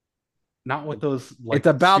Not with those like It's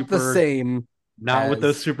about the super, same not with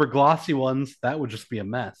those as super glossy ones. That would just be a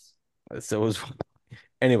mess. so it was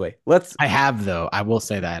anyway, let's I have though. I will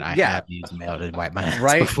say that I yeah, have used mail to wipe my hands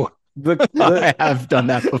right? before. The I have done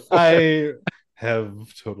that before. I have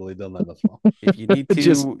totally done that as well. if you need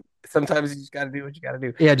Just to, sometimes you just got to do what you got to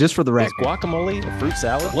do. yeah, just for the Is record. guacamole a fruit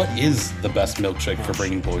salad? What is the best milkshake for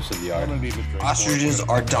bringing boys to the yard? Ostriches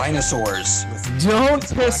are dinosaurs. Don't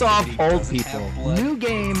piss off old people. New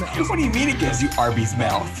game, What do you mean it gives you Arby's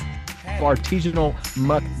mouth? artisanal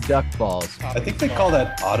muck duck balls. I think they call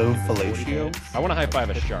that autofellatio. I want to high five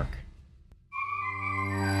a shark.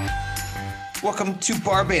 Welcome to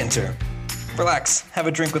Bar Banter. Relax, have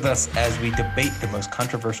a drink with us as we debate the most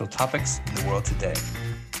controversial topics in the world today.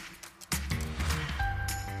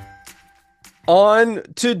 On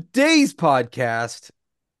today's podcast,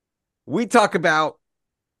 we talk about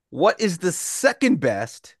what is the second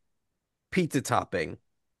best pizza topping.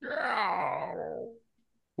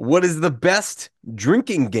 What is the best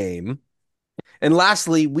drinking game? And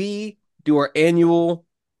lastly, we do our annual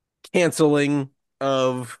canceling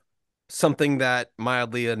of something that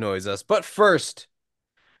mildly annoys us. But first,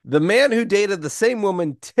 the man who dated the same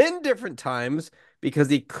woman 10 different times because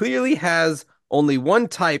he clearly has only one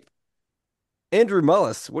type, Andrew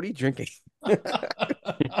Mullis. What are you drinking?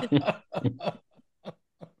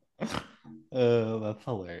 That's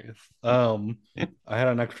hilarious. I had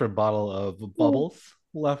an extra bottle of bubbles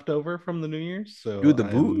left over from the New Year's, so Dude, the I'm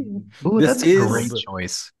boo. Ooh, This that's a is- great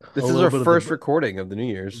choice. This A is little our bit of first the- recording of the New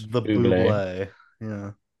Year's. the Buble.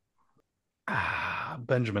 buble. Yeah.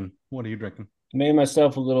 Benjamin, what are you drinking? Made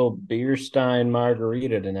myself a little beer stein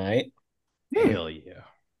margarita tonight. Hell yeah.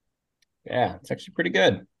 Yeah, it's actually pretty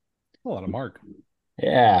good. A lot of Mark.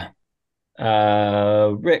 Yeah.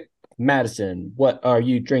 Rick Madison, what are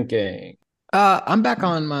you drinking? I'm back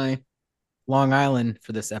on my Long Island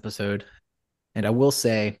for this episode, and I will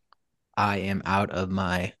say I am out of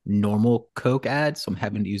my normal Coke ad, so I'm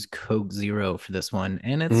having to use Coke Zero for this one,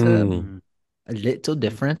 and it's a little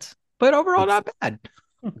different, but overall not bad.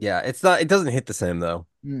 Yeah, it's not. It doesn't hit the same though.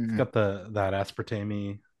 It's got that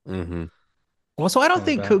aspartame. Mm-hmm. Well, so I don't Not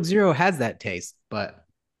think bad. Coke Zero has that taste, but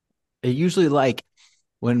it usually like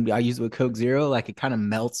when I use it with Coke Zero, like it kind of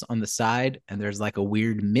melts on the side and there's like a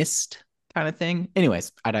weird mist kind of thing.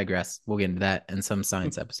 Anyways, I digress. We'll get into that in some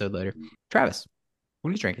science episode later. Travis, what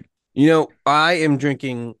are you drinking? You know, I am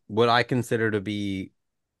drinking what I consider to be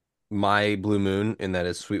my Blue Moon, and that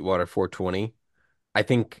is Sweetwater 420. I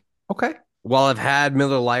think Okay. while I've had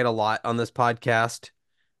Miller Lite a lot on this podcast,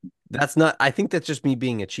 that's not, I think that's just me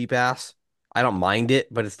being a cheap ass. I don't mind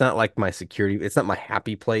it, but it's not like my security, it's not my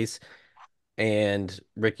happy place. And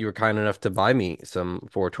Rick, you were kind enough to buy me some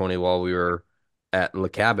 420 while we were at Le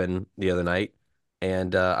Cabin the other night.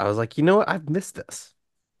 And I was like, you know what? I've missed this.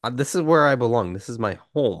 This is where I belong. This is my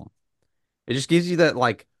home. It just gives you that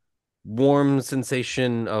like warm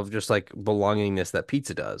sensation of just like belongingness that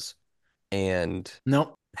pizza does. And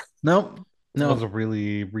Nope. Nope. It was a No.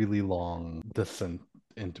 really, really long descent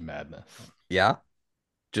into madness. yeah,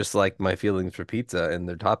 just like my feelings for pizza and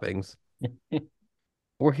their toppings.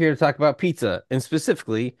 We're here to talk about pizza and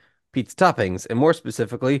specifically pizza toppings, and more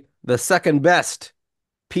specifically, the second best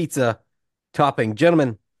pizza topping.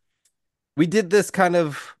 Gentlemen, we did this kind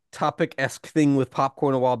of topic-esque thing with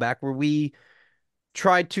popcorn a while back where we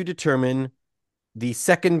tried to determine the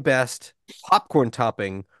second best popcorn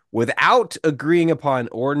topping without agreeing upon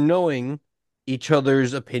or knowing each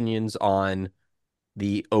other's opinions on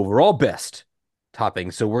the overall best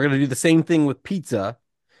topping. So we're going to do the same thing with pizza.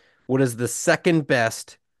 What is the second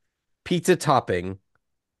best pizza topping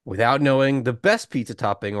without knowing the best pizza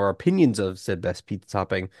topping or opinions of said best pizza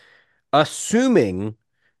topping, assuming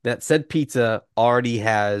that said pizza already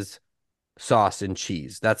has sauce and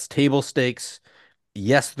cheese? That's table stakes.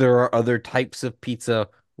 Yes, there are other types of pizza.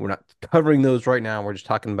 We're not covering those right now. We're just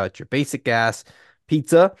talking about your basic gas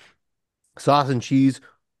pizza, sauce and cheese.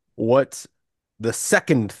 What's the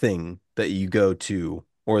second thing that you go to,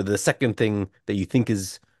 or the second thing that you think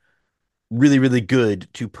is really, really good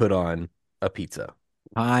to put on a pizza?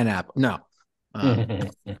 Pineapple. No.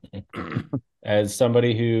 As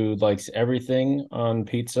somebody who likes everything on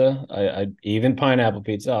pizza, I even pineapple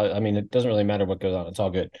pizza. I mean, it doesn't really matter what goes on; it's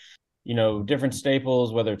all good. You know, different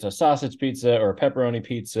staples, whether it's a sausage pizza or a pepperoni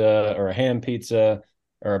pizza or a ham pizza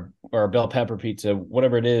or a bell pepper pizza,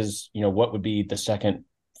 whatever it is. You know, what would be the second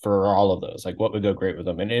for all of those? Like, what would go great with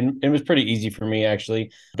them? And it was pretty easy for me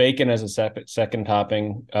actually. Bacon as a second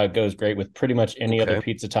topping goes great with pretty much any other Okay.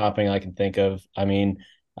 pizza topping I can think of. I mean,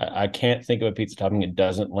 I can't think of a pizza topping that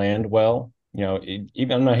doesn't land well.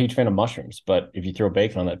 Even I'm not a huge fan of mushrooms, but if you throw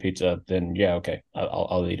bacon on that pizza, then yeah, okay,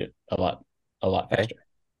 I'll eat it a lot Okay. faster.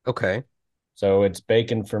 Okay. So it's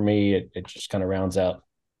bacon for me. It just kind of rounds out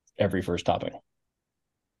every first topping.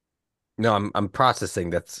 No, I'm processing.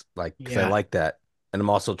 That's like because I Yeah. like that, and I'm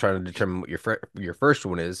also trying to determine what your first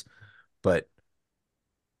one is. But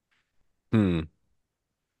hmm,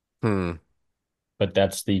 hmm. But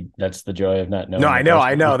that's the joy of not No, knowing the first I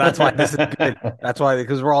one. know. That's why this is good. That's why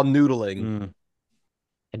because we're all noodling. Mm.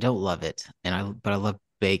 I don't love it, but I love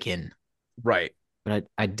bacon. Right. But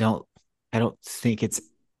I don't think it's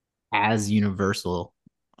as universal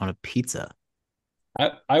on a pizza.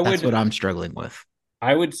 I That's what would I'm struggling with.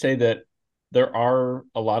 I would say that there are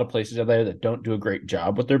a lot of places out there that don't do a great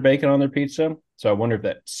job with their bacon on their pizza. So I wonder if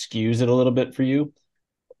that skews it a little bit for you.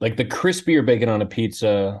 Like the crispier bacon on a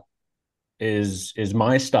pizza is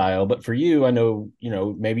my style, but for you, I know,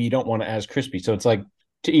 maybe you don't want it as crispy. So it's like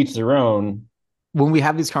to each their own. When we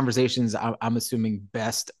have these conversations, I'm assuming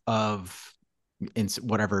best of in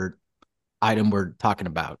whatever item we're talking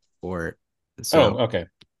about, or so Oh, okay.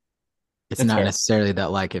 it's That's not fair. necessarily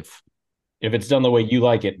that like If it's done the way you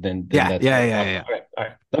like it, then yeah, that's yeah, fair. yeah, Okay, yeah. all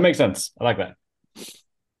right. That makes sense. I like that.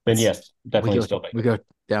 Then yes, definitely still bacon. we go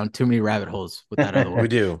down too many rabbit holes with that other We one.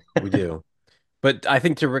 do. We do. But I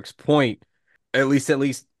think to Rick's point, at least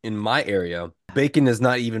in my area, bacon is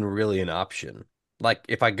not even really an option. Like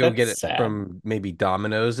if I go get That's it sad. from maybe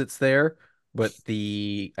Domino's, it's there. But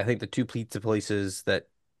I think the two pizza places that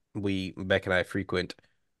Beck and I frequent,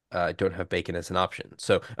 don't have bacon as an option.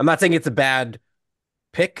 So I'm not saying it's a bad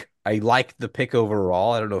pick. I like the pick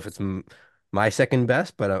overall. I don't know if it's my second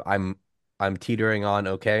best, but I'm teetering on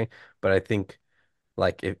okay. But I think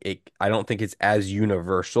like I don't think it's as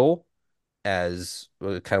universal as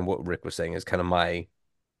kind of what Rick was saying is kind of my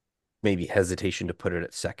maybe hesitation to put it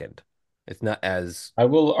at second. It's not as I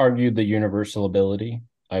will argue the universal ability.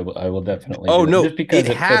 I will definitely oh do that no, just because it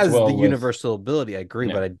it fits has the well with. universal ability. I agree,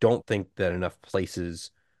 Yeah. but I don't think that enough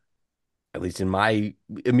places, at least in my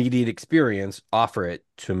immediate experience, offer it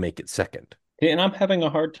to make it second. And I'm having a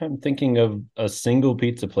hard time thinking of a single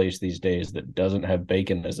pizza place these days that doesn't have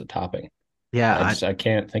bacon as a topping. Yeah, I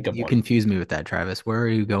can't think of you one. confuse me with that, Travis. Where are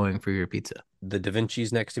you going for your pizza? The Da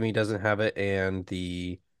Vinci's next to me doesn't have it, and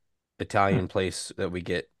the Italian place that we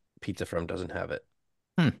get pizza from doesn't have it.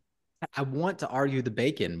 I want to argue the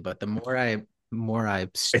bacon, but the more I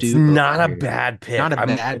It's stew not over a here, bad pick. not a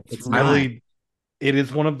bad. It's It's not. really, it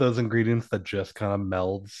is one of those ingredients that just kind of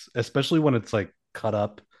melds, especially when it's like cut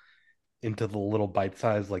up into the little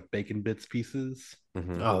bite-sized like bacon bits pieces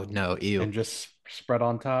Mhm. Oh no, ew. and just spread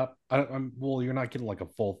on top. Well, you're not getting like a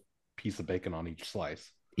full piece of bacon on each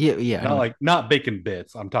slice. Yeah, yeah. I know. Not bacon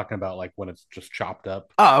bits. I'm talking about like when it's just chopped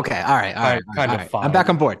up. Oh, okay. All right, all right, Kind all of right. fine. I'm back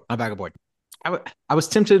on board. I was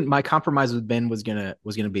tempted. My compromise with Ben was gonna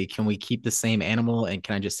be, can we keep the same animal and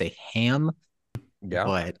can I just say ham? Yeah.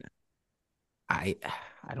 But I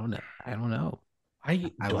I don't know. I don't know.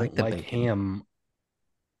 I I don't like the like bacon. ham,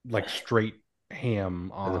 like straight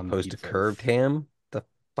ham As on opposed to pizzas. curved ham. The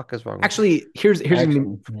fuck is wrong with Actually, Actually, here's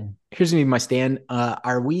gonna be my stand.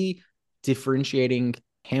 Are we differentiating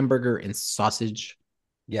hamburger and sausage?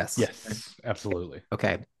 you? Yes. Yes, absolutely.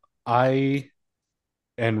 Okay. I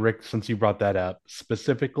and Rick, since you brought that up,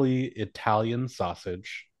 specifically Italian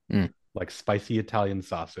sausage, Mm. like spicy Italian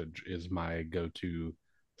sausage, is my go-to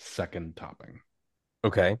second topping.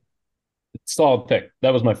 Okay. solid pick.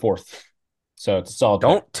 That was my fourth. So it's a solid pick.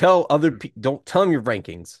 Don't tell them your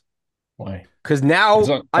rankings. Why? Because now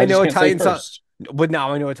I just know can't say Italian first. but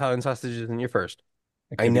now I know Italian sausage isn't your first.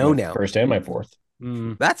 It I could be know my now. First and my fourth.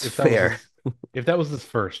 That's If that was fair. if that was his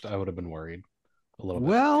first, I would have been worried a little bit.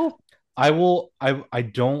 Well, I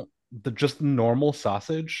don't just normal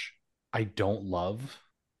sausage. I don't love.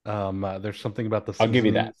 There's something about the I'll give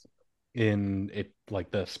you that. seasonings in it,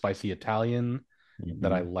 like the spicy Italian,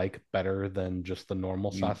 that I like better than just the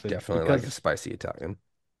normal You sausage. definitely like a spicy Italian.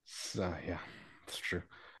 Yeah, it's true.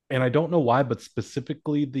 And I don't know why, but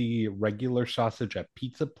specifically the regular sausage at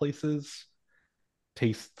pizza places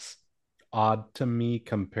tastes odd to me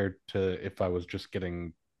compared to if I was just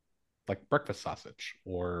getting like breakfast sausage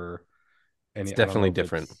or any. It's I don't know definitely if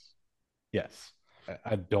different. Yes.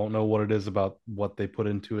 I don't know what it is about what they put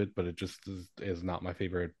into it, but it just is not my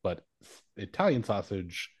favorite. But Italian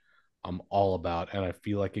sausage, I'm all about, and I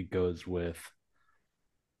feel like it goes with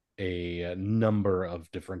a number of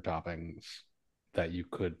different toppings that you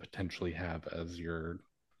could potentially have as your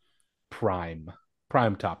prime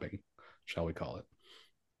topping, shall we call it?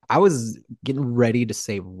 I was getting ready to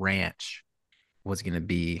say ranch was gonna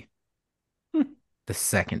be the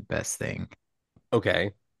second best thing.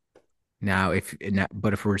 Okay. Now,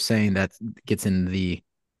 but if we're saying that gets in the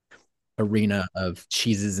arena of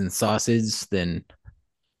cheeses and sauces, then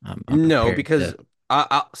I'm No, prepared because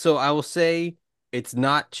to. so I will say it's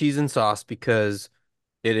not cheese and sauce because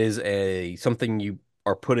it is a something you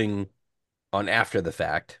are putting on after the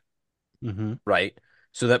fact, Mm-hmm. right?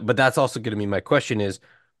 So but that's also going to be my question is,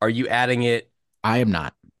 are you adding it? I am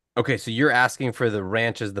not Okay, so you're asking for the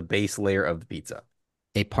ranch as the base layer of the pizza.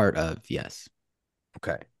 a part of. Yes.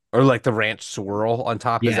 Okay. Or like the ranch swirl on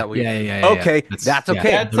top. Is Yeah. that what Yeah. Yeah. Yeah. Yeah. Okay, that's yeah.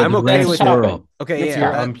 okay. That's I'm The okay ranch with swirl. it. Okay, That's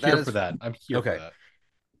yeah, fine. I'm here that for is that. I'm here okay. for that.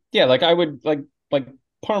 Yeah, like I would like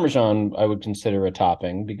Parmesan I would consider a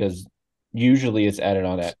topping because usually it's added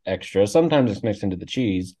on extra. Sometimes it's mixed into the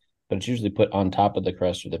cheese, but it's usually put on top of the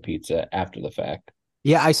crust or the pizza after the fact.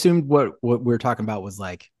 Yeah, I assumed what we were talking about was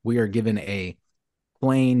like we are given a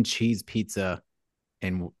plain cheese pizza,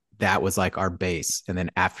 and that was like our base, and then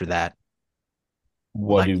after that,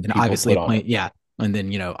 What like do and people obviously put on plain, it? yeah, and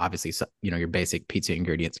then obviously your basic pizza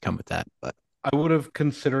ingredients come with that, but I would have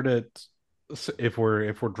considered it if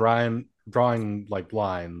we're drawing like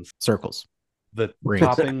lines. circles, The rings.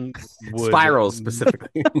 topping would Spirals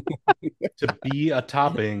specifically. to be a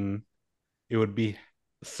topping. It would be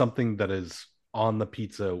something that is on the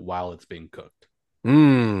pizza while it's being cooked.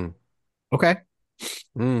 Mmm. Okay.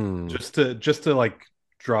 Just to like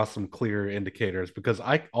draw some clear indicators because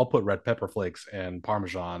I'll put red pepper flakes and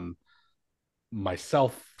Parmesan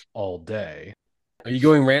myself all day. Are you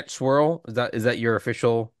going ranch swirl? Is that your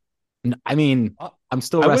official? I mean, I'm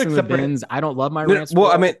still I would wrestling with accept bins. I don't love my No, ranch. well, I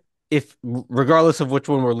swirl. mean, if regardless of which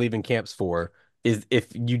one we're leaving camps for, is if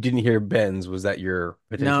you didn't hear Ben's, was that your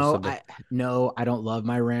potential No, subject? I don't love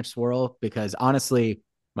my ranch swirl because honestly,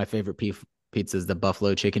 my favorite pizza is the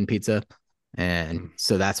buffalo chicken pizza. And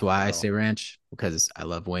so that's why I say ranch because I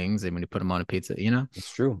love wings. And when you put them on a pizza,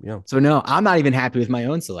 It's true. Yeah. So no, I'm not even happy with my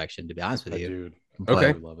own selection, to be honest with you. Dude, Okay.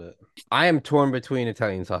 I love it. I am torn between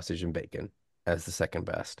Italian sausage and bacon as the second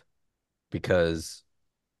best because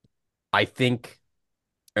I think,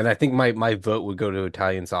 and I think my vote would go to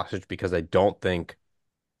Italian sausage because I don't think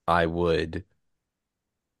I would.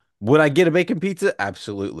 Would I get a bacon pizza?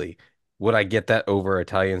 Absolutely. Would I get that over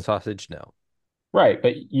Italian sausage? No. Right, but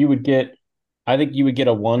I think you would get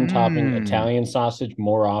a one topping Mm. Italian sausage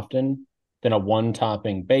more often than a one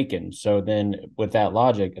topping bacon. So then, with that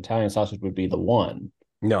logic, Italian sausage would be the one.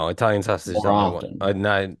 No, Italian sausage is More not often. my one.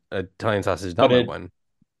 Not Italian sausage is not But my it- one.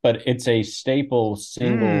 But it's a staple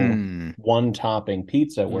single one topping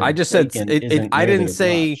pizza. Where I just said bacon it. isn't I nearly didn't as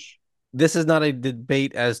say much. this is not a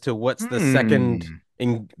debate as to what's the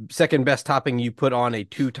second best topping you put on a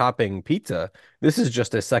two topping pizza. This is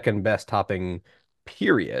just a second best topping,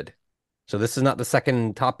 period. So this is not the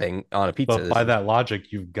second topping on a pizza. But by that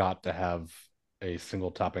logic, you've got to have a single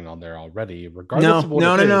topping on there already, No, regardless of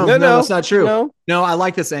what it is. no, No, that's not true. No, No, I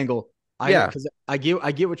like this angle. Yeah. Because I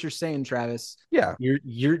get what you're saying, Travis. yeah.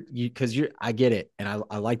 I get it, and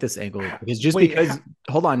I like this angle because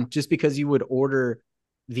hold on, just because you would order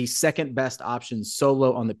the second best option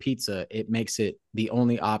solo on the pizza, it makes it the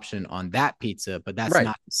only option on that pizza. But that's Right.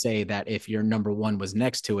 not to say that if your number one was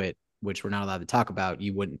next to it, which we're not allowed to talk about,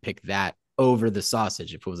 you wouldn't pick that over the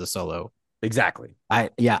sausage if it was a solo. Exactly.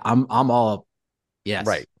 I'm all yes.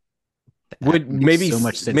 Right. That Would makes maybe so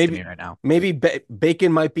much sense maybe to me right now. maybe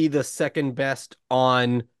bacon might be the second best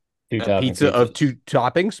on Two a topping pizza of pizzas. two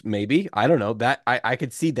toppings. Maybe I don't know that I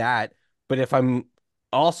could see that. But if I'm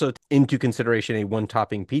also into consideration a one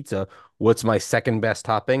topping pizza, what's my second best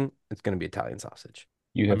topping? It's going to be Italian sausage.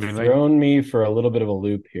 You have mean, thrown me for a little bit of a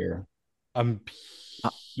loop here. I'm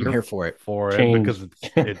here for it. Change. Because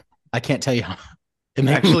it I can't tell you how. It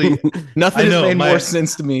makes actually nothing I has know, made my- more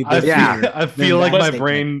sense to me. I than- feel, I feel than like that my statement.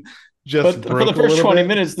 brain just But for broke the a first little 20 bit.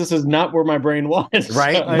 minutes, this is not where my brain was.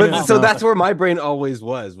 Right. I But know. so that's where my brain always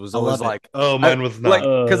was I always love it. like, Oh, mine was not. like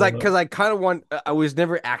because I kind of want. I was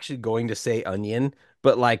never actually going to say onion,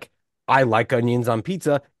 but like I like onions on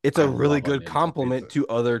pizza. It's I a really love good onions on compliment pizza. to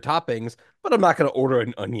other toppings, but I'm not going to order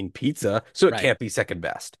an onion pizza, so it Right. can't be second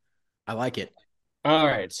best. I like it. All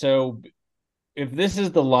right. So if this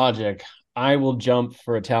is the logic, I will jump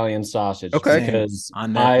for Italian sausage. Okay. Because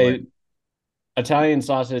On that Italian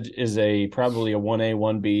sausage is probably a 1A,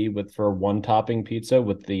 1B for one topping pizza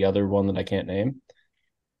with the other one that I can't name.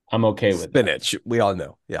 I'm okay with Spinach. We all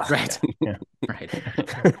know. Yeah. Right. Yeah. Right.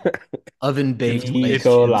 that. Oven baked. E. It's-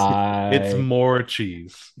 coli. It's more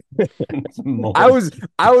cheese. It's more. I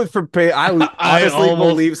was prepared. I was I honestly almost-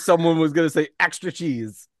 believe someone was going to say extra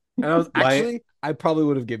cheese, and I was My- I probably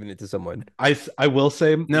would have given it to someone. I will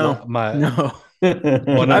say No. my No.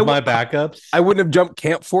 one of my backups. I, wouldn't have jumped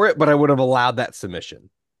camp for it, but I would have allowed that submission.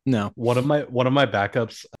 No. One of my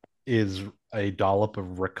backups is a dollop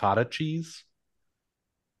of ricotta cheese.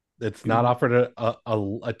 It's not offered at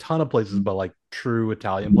a ton of places, but like true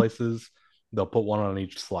Italian places, they'll put one on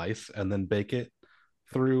each slice and then bake it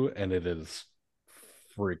through, and it is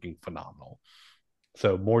freaking phenomenal.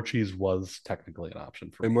 So more cheese was technically an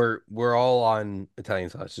option for And me. we're all on Italian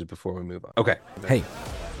sausages before we move on. Okay. Hey,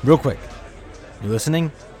 real quick. You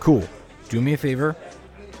listening? Cool. Do me a favor.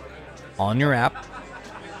 On your app,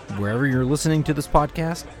 wherever you're listening to this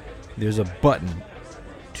podcast, there's a button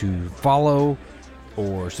to follow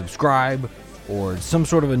or subscribe or some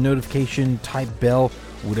sort of a notification type bell.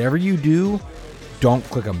 Whatever you do, don't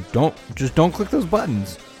click them. Don't click those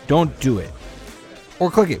buttons. Don't do it. Or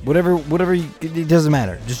click it. Whatever it doesn't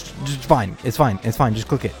matter. Just fine. It's fine. Just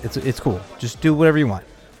click it. It's cool. Just do whatever you want.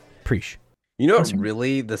 Preach. You know what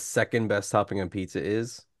really the second best topping on pizza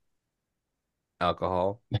is?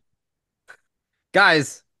 Alcohol.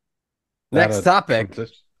 Guys, next topic.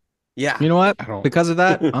 Yeah. You know what? I don't- Because of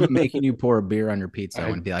that, I'm making you pour a beer on your pizza I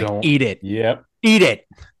and be like, don't- eat it. Yep. Eat it.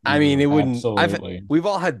 I mean, it wouldn't. Absolutely. We've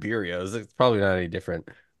all had birrios. It's probably not any different.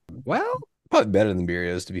 Well, Probably better than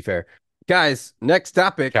birrios, to be fair. Guys, next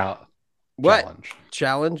topic. What?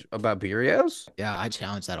 Challenge about birrios? yeah, I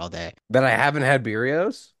challenge that all day. That I haven't had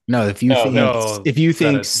birrios? No, if you No, think no, if you that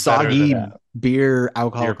think it's better than soggy that. beer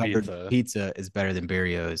alcohol Beer covered pizza. pizza is better than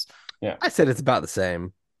Birrios. I said it's about the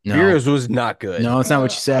same. No, Birrios was not good. no, it's not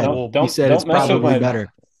what you said. Don't- You said it's don't mess with probably my-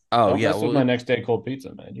 better. Oh, Don't yeah. mess with Well, my next day cold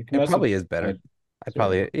pizza, man. You can it mess probably with is better. I'd Sure.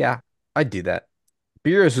 probably, yeah, I'd do that.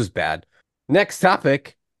 Birrios was bad. Next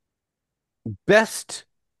topic, best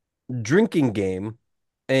drinking game.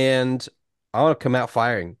 And I want to come out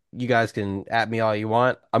firing. You guys can at me all you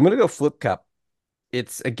want. I'm going to go Flip Cup.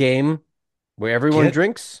 It's a game where everyone Get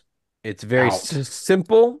drinks. It's very out.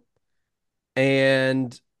 simple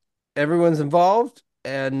and everyone's involved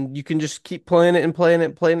and you can just keep playing it and playing it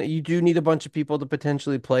and playing it. You do need a bunch of people to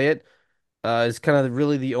potentially play it. It's kind of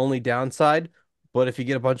really the only downside. But if you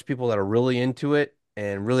get a bunch of people that are really into it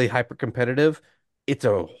and really hyper competitive, it's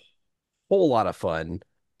a whole lot of fun.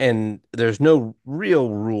 And there's no real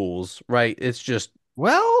rules, right? It's just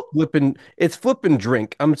Well, flip and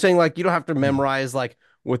drink. I'm saying like you don't have to memorize like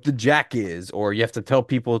what the jack is, or you have to tell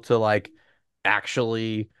people to like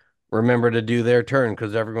actually remember to do their turn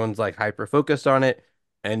because everyone's like hyper focused on it.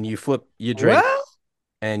 And you flip, you drink, well,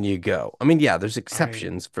 and you go. I mean, yeah, there's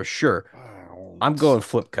exceptions for sure. I'm going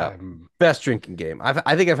Flip Cup. Best drinking game.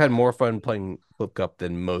 I think I've had more fun playing Flip Cup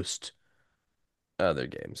than most other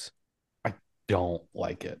games. Don't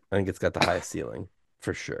like it. I think it's got the highest ceiling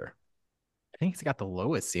for sure. I think it's got the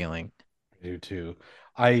lowest ceiling. I do too.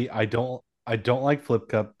 I don't like Flip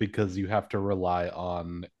Cup because you have to rely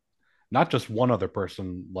on not just one other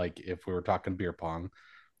person, like if we were talking beer pong,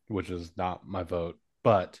 which is not my vote,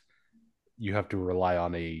 but you have to rely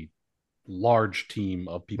on a large team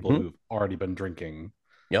of people who've already been drinking.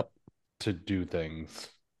 Yep. To do things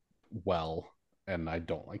well, and I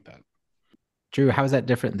don't like that. Drew, how is that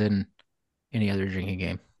different than any other drinking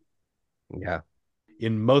game? Yeah.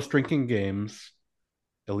 In most drinking games,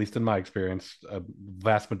 at least in my experience, a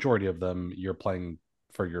vast majority of them, you're playing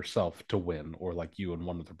for yourself to win, or like you and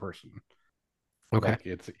one other person. Okay. Like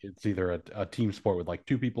it's either a team sport with like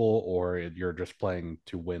two people, or you're just playing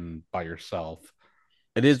to win by yourself.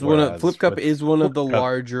 It is Whereas Flip Cup with is one of the Flip Cup,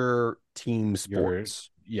 larger team sports.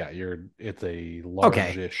 It's a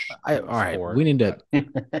large-ish All right. sport. We need to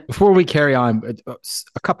before we carry on.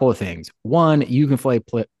 A couple of things. One, you can play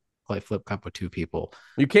Flip Cup with two people.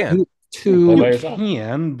 You can. Play by Two, yourself.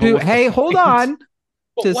 Can, but two what's the hey, hold point? on.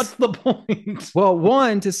 But Just- what's the point? Well,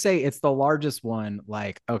 one, to say it's the largest one,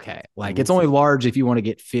 like, okay, like it's Mm-hmm. only large if you want to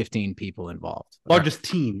get 15 people involved. Largest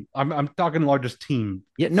team. I'm talking largest team.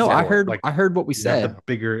 Yeah, no, I sport. heard Like, I heard what we You have said.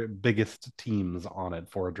 the biggest teams on it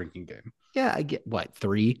for a drinking game. Yeah, I get what,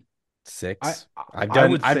 3? 6. I I've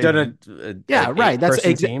done would I've say- done a Yeah, an right. That's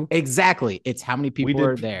eight-person team. exactly. It's how many people did-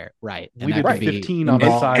 are there, right? We that did could be 15 on the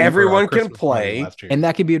involved- side. everyone for our can Christmas party play, last year. and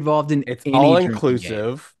that could be involved in It's any all drinking game.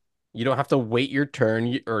 inclusive. You don't have to wait your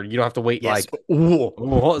turn, or you don't have to wait Yes.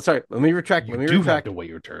 like. Sorry, let me retract. You Let me do have retract. to wait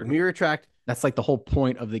your Let turn. me retract. That's like the whole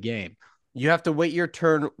point of the game. You have to wait your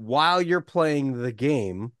turn while you're playing the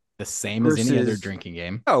game. The same as any other Versus- drinking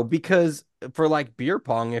game. No, because for like beer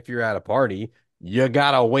pong, if you're at a party, you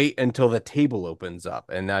gotta wait until the table opens up,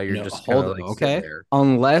 and now you're No, just hold kinda, on, like, sitting okay. there.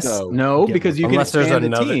 Unless So, because you can unless there's expand the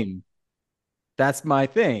another- team. That's my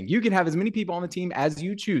thing. You can have as many people on the team as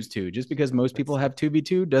you choose to. Just because most people have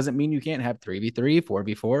 2v2 doesn't mean you can't have 3v3,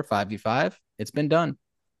 4v4, 5v5. It's been done.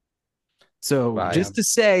 So By just to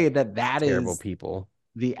say that Terrible is people.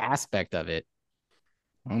 the aspect of it,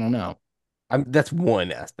 I don't know. That's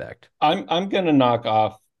one aspect. I'm gonna knock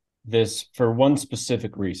off this for one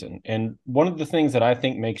specific reason. And one of the things that I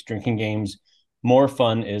think makes drinking games more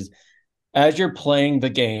fun is as you're playing the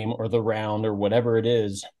game or the round or whatever it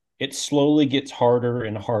is, it slowly gets harder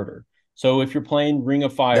and harder. So if you're playing Ring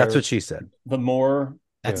of Fire, That's what she said. the more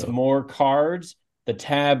That's the more cards, the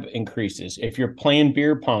tab increases. If you're playing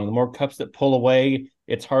beer pong, the more cups that pull away,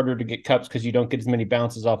 it's harder to get cups because you don't get as many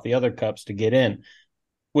bounces off the other cups to get in.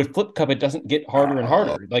 With Flip Cup, it doesn't get harder and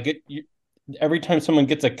harder. Like every time someone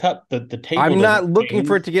gets a cup, the table. I'm not doesn't looking change,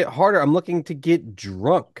 for it to get harder. I'm looking to get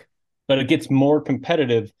drunk. but it gets more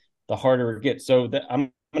competitive the harder it gets. So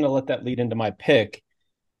I'm going to let that lead into my pick.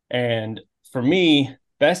 And for me,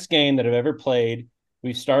 best game that I've ever played,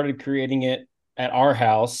 we started creating it at our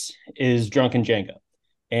house, is Drunken Jenga.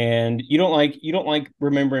 And you don't like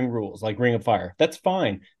remembering rules like Ring of Fire. That's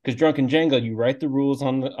fine, because Drunken Jenga, you write the rules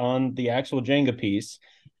on the actual Jenga piece,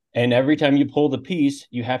 and every time you pull the piece,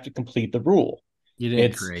 you have to complete the rule. You didn't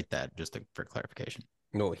It's- create that, for clarification.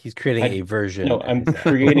 No, he's creating a version. No, I'm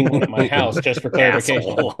creating one at my house just for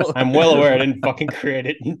clarification. Asshole. I'm well aware I didn't fucking create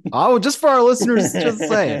it. Oh, just for our listeners, just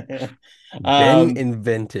saying. Ben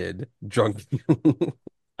invented drunk.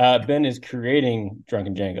 Ben is creating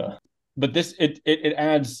Drunken Jenga, but this it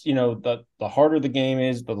adds, the harder the game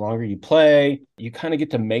is, the longer you play, you kind of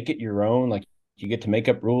get to make it your own. Like you get to make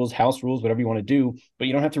up rules, house rules, whatever you want to do, but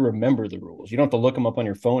you don't have to remember the rules. You don't have to look them up on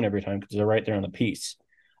your phone every time because they're right there on the piece.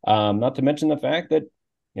 Not to mention the fact that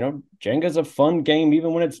Jenga's a fun game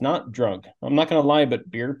even when it's not drunk. I'm not gonna lie, but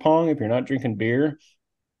beer pong, if you're not drinking beer,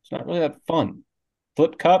 it's not really that fun.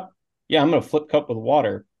 Flip cup, yeah, I'm gonna flip cup with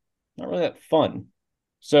water. Not really that fun.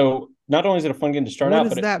 So not only is it a fun game to start What out,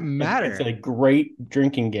 does but that matter? it's a great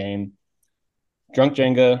drinking game. Drunk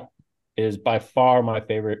Jenga is by far my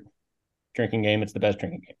favorite drinking game. It's the best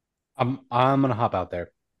drinking game. I'm gonna hop out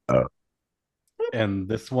there. Oh. And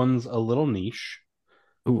this one's a little niche,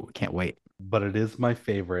 Ooh, can't wait. but it is my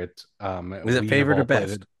favorite. Is it we favorite have or all played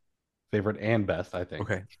best? it. Favorite and best, I think.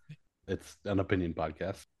 Okay. It's an opinion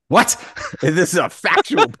podcast. What? This is a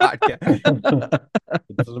factual podcast.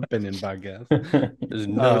 It's an opinion podcast. There's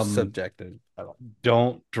no Um, subjective.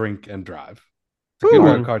 Don't drink and drive. Good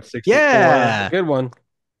Mario one. Kart 64. Yeah. Good one.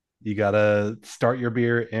 You gotta start your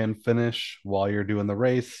beer and finish while you're doing the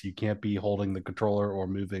race. You can't be holding the controller or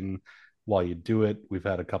moving while you do it. We've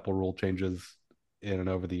had a couple rule changes in and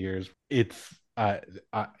over the years. It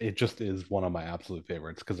just is one of my absolute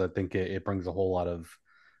favorites because I think it brings a whole lot of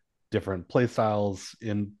different play styles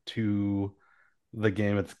into the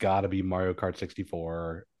game. It's got to be Mario Kart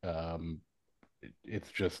 64.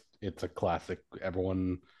 It's a classic.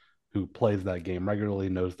 Everyone who plays that game regularly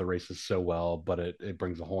knows the races so well, but it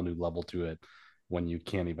brings a whole new level to it when you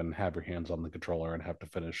can't even have your hands on the controller and have to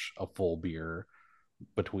finish a full beer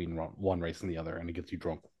between one race and the other, and it gets you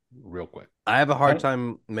drunk real quick. I have a hard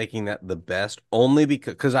time making that the best only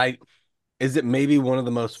because is it maybe one of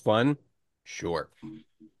the most fun? Sure.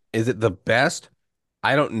 Is it the best?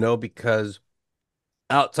 I don't know, because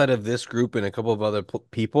outside of this group and a couple of other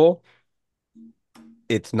people,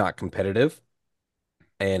 it's not competitive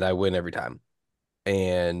and I win every time.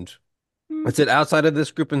 And I said outside of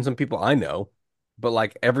this group and some people I know, but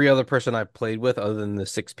like every other person I've played with, other than the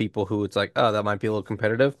 6 people who it's like, oh, that might be a little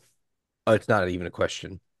competitive. It's not even a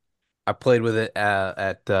question. I played with it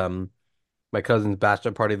at my cousin's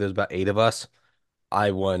bachelor party. There's about 8 of us.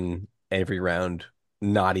 I won every round,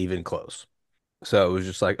 not even close. So it was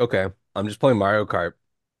just like, okay, I'm just playing Mario Kart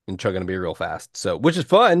and chugging a beer real fast. So, which is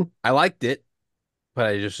fun. I liked it, but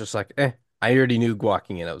I just like, I already knew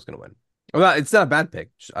walking in I was gonna win. Well, it's not a bad pick.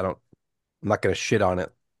 I'm not gonna shit on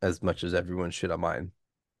it as much as everyone shit on mine.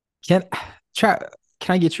 Can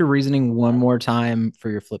I get your reasoning one more time for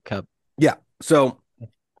your Flip Cup? Yeah. So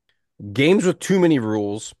games with too many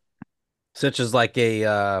rules, such as like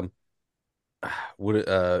a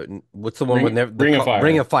what's the one with Ring of Fire.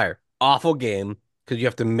 Ring of Fire. Awful game because you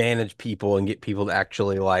have to manage people and get people to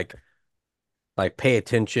actually like pay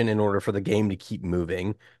attention in order for the game to keep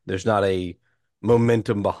moving. There's not a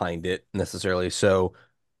momentum behind it necessarily. So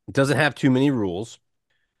it doesn't have too many rules.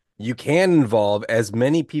 You can involve as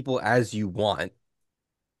many people as you want.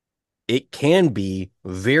 It can be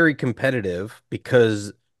very competitive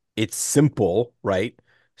because it's simple, right?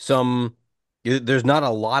 There's not a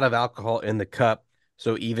lot of alcohol in the cup,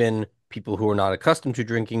 so even people who are not accustomed to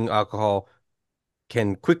drinking alcohol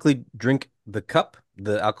can quickly drink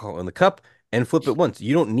the alcohol in the cup, and flip it once.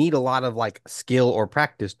 You don't need a lot of like skill or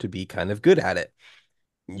practice to be kind of good at it.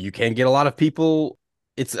 You can get a lot of people.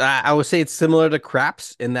 I would say it's similar to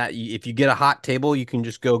craps in that if you get a hot table, you can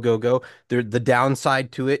just go. The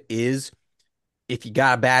downside to it is if you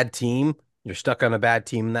got a bad team, you're stuck on a bad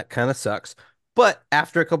team, and that kind of sucks. But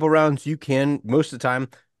after a couple rounds, you can, most of the time,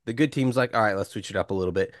 the good team's like, all right, let's switch it up a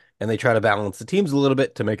little bit. And they try to balance the teams a little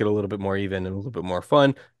bit to make it a little bit more even and a little bit more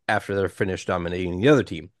fun after they're finished dominating the other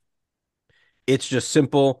team. It's just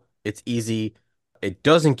simple. It's easy. It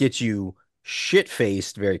doesn't get you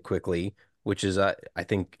shit-faced very quickly, which is, I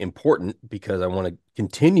think, important because I want to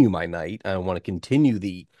continue my night. I want to continue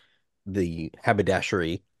the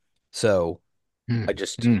haberdashery. So I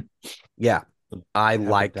just, yeah, I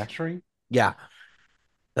like, Haberdashery? yeah,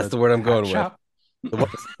 that's the word I'm going with. Shop? The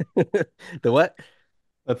what? The what?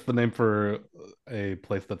 That's the name for a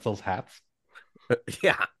place that sells hats.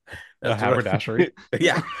 Yeah. A That's what- haberdashery.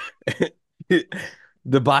 Yeah.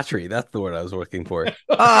 Debauchery. That's the word I was looking for.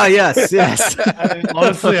 Ah, yes, yes.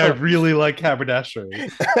 Honestly, I really like haberdashery,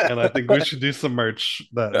 and I think we should do some merch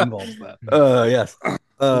that involves that. Yes.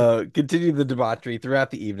 Continue the debauchery throughout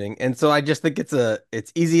the evening. And so I just think it's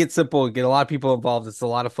easy, it's simple, get a lot of people involved, it's a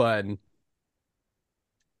lot of fun.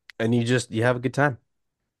 And you have a good time.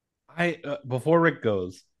 Before Rick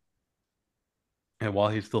goes, and while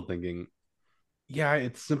he's still thinking, yeah,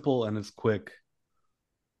 it's simple and it's quick.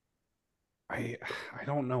 I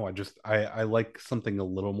don't know. I like something a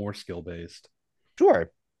little more skill based.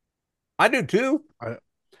 Sure. I do too.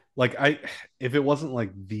 If it wasn't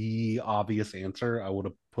like the obvious answer, I would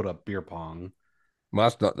have put up beer pong. Well,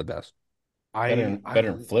 that's not the best. Better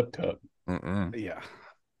than Flip Cup. Mm-mm. Yeah,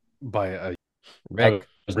 by a Rick,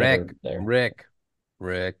 was never there. Rick.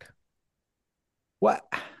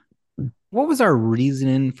 What was our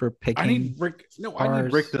reasoning for picking? I need Rick. No, I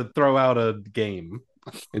need Rick to throw out a game.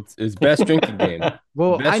 It's best drinking game.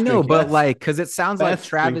 Well, Best I know, drinking- but like, because it sounds like Best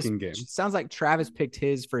Travis. drinking game. It sounds like Travis picked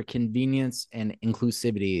his for convenience and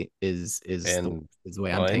inclusivity is And the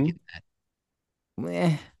way I'm fun. taking that.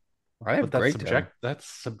 Eh, I have But that's great time. That's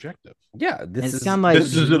subjective. Yeah, It this is sound like-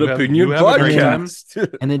 this is an You have- opinion you have a great time.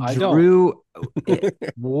 podcast. and then I don't. Drew,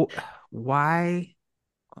 why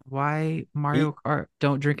Mario Kart?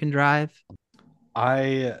 Don't drink and drive.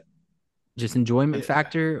 Just enjoyment Yeah.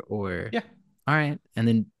 factor, or Yeah. All right, and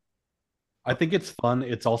then I think it's fun.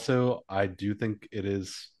 It's also, I do think it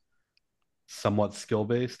is somewhat skill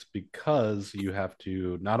based because you have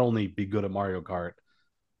to not only be good at Mario Kart,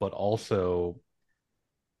 but also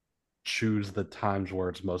choose the times where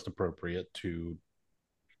it's most appropriate to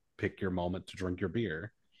pick your moment to drink your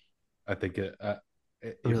beer. I think if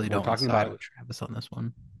really we're don't talking side about with Travis on this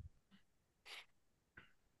one.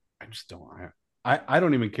 I just don't. I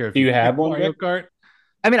don't even care if Do you have pick one, Mario Rick? Kart.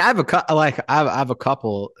 I mean, I have I have a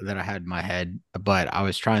couple that I had in my head, but I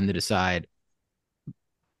was trying to decide,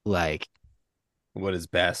 like, What is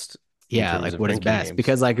best? in yeah, terms like of what is drinking best? games?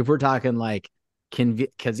 Because like if we're talking like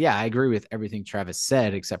because yeah, I agree with everything Travis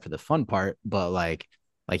said except for the fun part, but like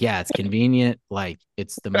yeah, it's convenient, like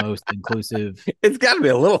it's the most inclusive. It's got to be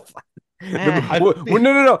a little fun. Eh.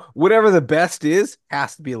 No. Whatever the best is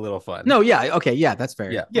has to be a little fun. No, yeah, okay, yeah, that's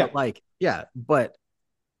fair. Yeah. But like, yeah, but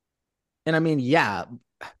and I mean, yeah,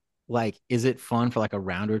 like, is it fun for like a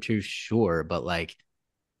round or two? Sure, but like,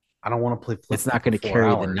 I don't want to play. it's not going to carry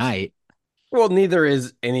the night. Well, neither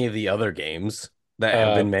is any of the other games that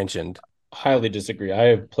have been mentioned. Highly disagree. I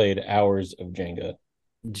have played hours of Jenga.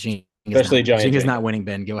 Especially Giant Jenga's Jenga. not winning,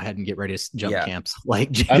 Ben. Go ahead and get ready to jump Yeah. camps. Like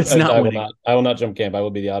I Jenga's not will winning. not. I will not jump camp. I will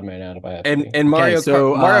be the odd man out if I have to. And be. and Mario Okay,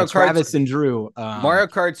 so Mario Travis Kart's and Drew. Mario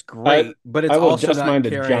Kart's great, but it's I will also just not mind a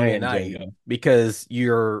carrying giant the night Jenga. because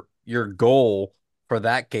your goal for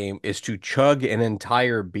that game is to chug an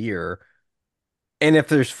entire beer. And if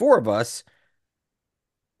there's four of us,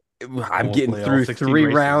 I'm We'll getting play all through 16 three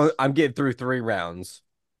races. rounds. I'm getting through 3 rounds.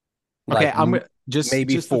 Okay, Like, I'm gonna just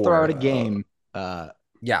maybe to throw out a 4. game.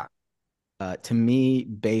 Yeah, To me,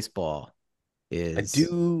 baseball I is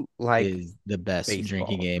do like is the best drinking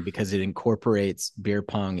baseball. game because it incorporates beer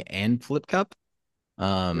pong and flip cup.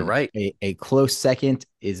 You're right. A close second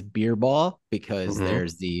is beer ball because Mhm.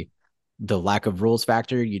 there's the lack of rules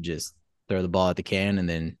factor. You just throw the ball at the can and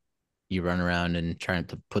then you run around and try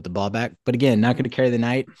to put the ball back. But again, not going to carry the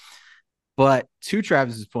night. But to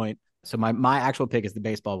Travis's point, so my actual pick is the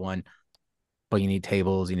baseball one. But you need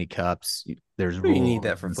tables, you need cups. There's You rules. need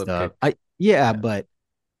that for and flip stuff. cup. Yeah, but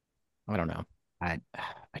I don't know. I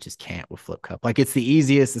just can't with flip cup. Like it's the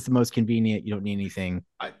easiest, it's the most convenient. You don't need anything.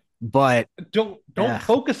 But Don't Yeah.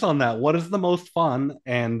 focus on that. What is the most fun?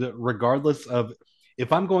 And regardless of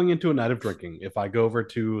if I'm going into a night of drinking, if I go over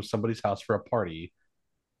to somebody's house for a party,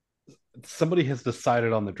 somebody has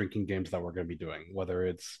decided on the drinking games that we're going to be doing, whether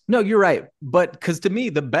it's no, you're right. But because to me,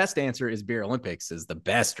 the best answer is Beer Olympics is the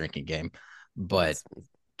best drinking game. But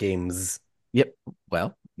games. yep,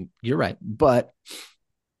 well, you're right. But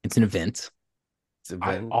it's an event.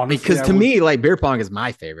 event. honestly, Because I to would- me, like beer pong is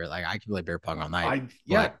my favorite. Like I can play beer pong all night.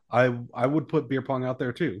 I would put beer pong out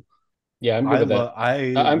there too. Yeah, I'm good with that.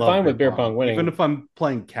 I'm love fine with beer pong winning. even if I'm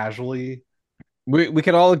playing casually. We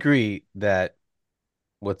can all agree that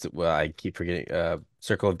well, I keep forgetting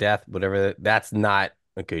Circle of Death, whatever that's not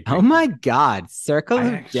a good Oh drink. my God, Circle I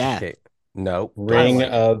of actually- Death. Okay. No. Ring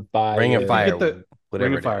like of Fire. Ring of If you Fire. get the Whatever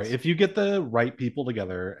Ring of it Fire. is. If you get the right people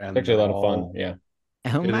together, and It's actually a they're lot of fun. all- Yeah.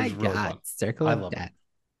 Oh It my is really God, fun. Circle I of love it. Death.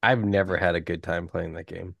 I've never had a good time playing that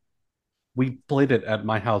game. We played it at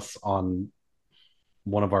my house on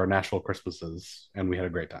one of our national Christmases, and we had a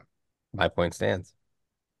great time. My point stands.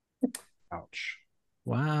 Ouch.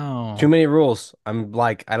 Wow. Too many rules. I'm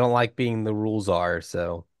like, I don't like being the rules are,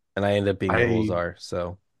 so and I end up being the rules are,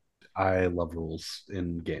 so I love rules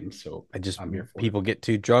in games, so I just I'm here for people get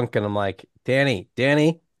too drunk and I'm like, Danny,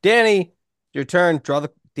 your turn. Draw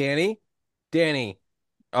the Danny.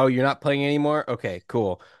 Oh, you're not playing anymore? Okay,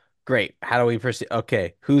 cool. Great. How do we proceed?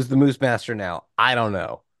 Okay, who's the Moose Master now? I don't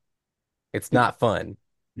know. It's not fun.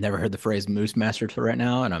 Never heard the phrase "moose master" till right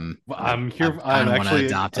now, and I'm here. I I'm kind of want to actually.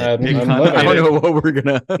 adopt it. I'm kinda loving I made don't it. know what we're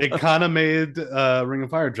gonna. It kind of made Ring of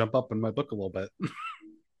Fire jump up in my book a little bit.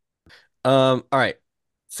 All right.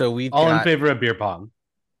 So we've All in got favor of beer pong.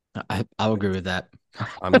 I'll agree with that.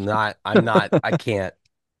 I'm not I can't.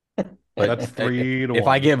 But That's 3-1. if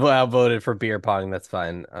I get outvoted for beer pong, that's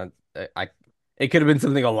fine. It could have been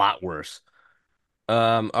something a lot worse.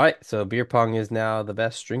 All right, so beer pong is now the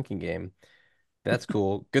best drinking game. That's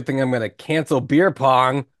cool. Good thing I'm gonna cancel beer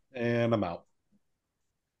pong. And I'm out.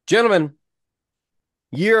 Gentlemen,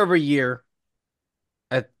 year over year,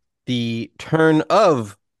 at the turn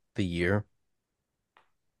of the year,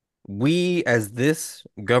 we as this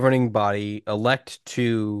governing body elect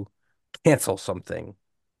to cancel something.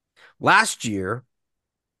 Last year,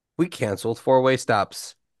 we canceled four-way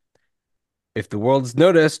stops. If the world's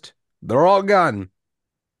noticed, they're all gone.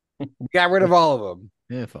 We got rid of all of them.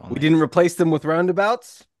 If We only. didn't replace them with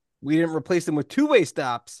roundabouts. We didn't replace them with two-way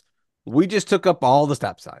stops. We just took up all the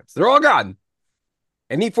stop signs. They're all gone.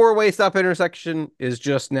 Any four-way stop intersection is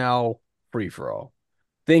just now free for all.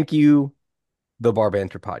 Thank you, the Bar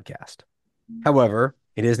Banter podcast. However,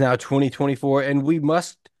 it is now 2024, and we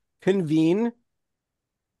must convene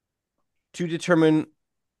to determine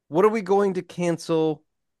what are we going to cancel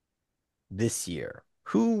this year.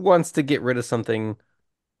 Who wants to get rid of something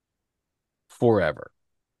forever?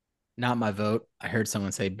 Not my vote. I heard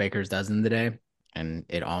someone say Baker's dozen today, and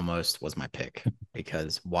it almost was my pick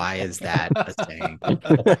because why is that a saying?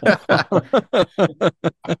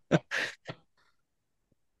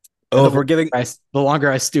 Oh, if we're getting, The longer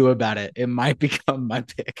I stew about it, it might become my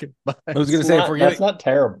pick. But I was gonna say, if we're That's getting, not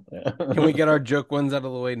terrible. can we get our joke ones out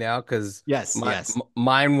of the way now? Because yes, yes.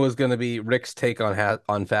 mine was gonna be Rick's take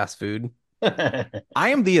on fast food. I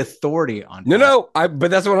am the authority on No, but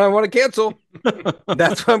that's what I want to cancel.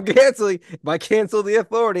 That's what I'm canceling. If I cancel the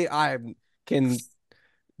authority, can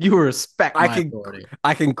You respect I my can- authority.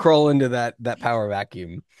 I can crawl into that power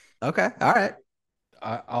vacuum. Okay, all right.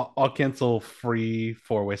 I'll cancel free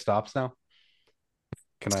four-way stops now.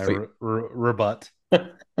 Can I Sweet. rebut?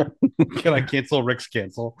 Can I cancel Rick's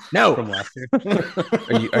cancel No, from last year?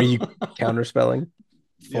 Are you counterspelling?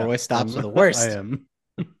 four-way stops are the worst. I am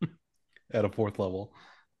at a fourth level.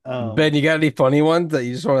 Ben, you got any funny ones that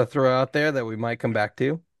you just want to throw out there that we might come back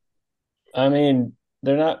to? I mean,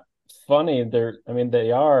 they're not funny.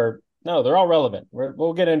 They are. No, they're all relevant.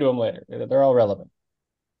 We'll get into them later. They're all relevant.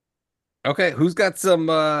 Okay, who's got some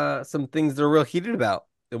things they're real heated about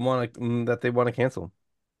that they want to cancel?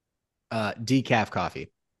 Decaf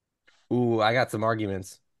coffee. Ooh, I got some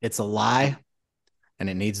arguments. It's a lie, and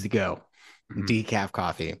it needs to go. Mhm. Decaf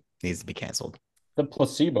coffee needs to be canceled. The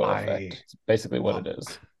placebo effect is basically what it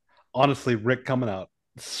is. Honestly, Rick coming out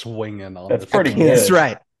swinging on That's this. pretty one. good. That's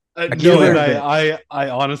right. No, Killer and bit. I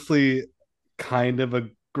honestly kind of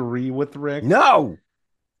agree with Rick. No.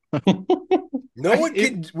 No one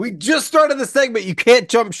can. We just started the segment. You can't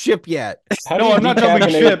jump ship yet. How do No, you I'm not jumping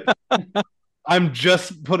decaffeinate- ship. I'm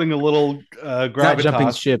just putting a little Not jumping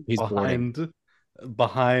gravitas ship. He's boarding.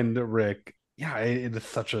 behind Rick. Yeah, it is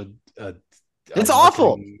such a It's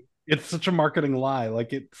awful. It's such a marketing lie.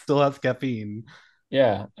 Like it still has caffeine.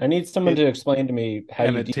 Yeah, I need someone to explain to me how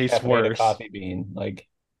and you it tastes decaffeinate a worse. coffee bean. Like,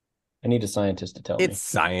 I need a scientist to tell me. It's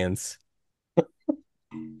science.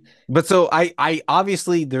 But so I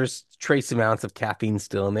obviously there's trace amounts of caffeine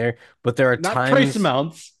still in there, but there are Not times trace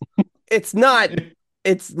amounts. it's not.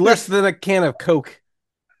 It's less than a can of Coke.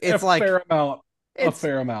 It's a like fair amount. A it's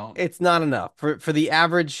fair amount. it's not enough for the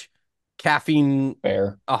average caffeine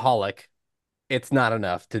Fair. aholic. It's not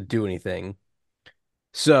enough to do anything.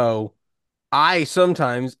 So I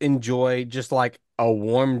sometimes enjoy just like a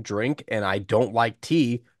warm drink and I don't like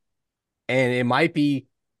tea. And it might be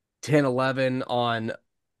 10, 11 on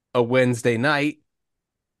a Wednesday night.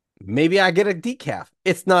 Maybe I get a decaf.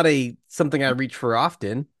 It's not something I reach for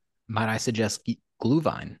often. Might I suggest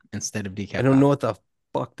Glühwein instead of decaf? I don't know what the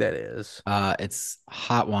fuck that is. It's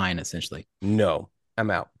hot wine essentially. No,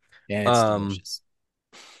 I'm out. Yeah, it's delicious.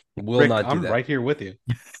 Will Rick, not do I'm that. right here with you.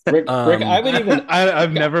 Rick, I would even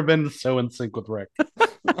I've never been so in sync with Rick.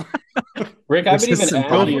 Rick, I This would is even some add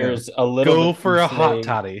problem. yours a little. Go bit for to a hot say-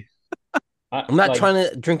 toddy. I'm not trying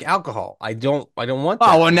to drink alcohol. I don't want that.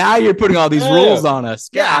 Oh well, now you're putting all these Yeah. rules on us.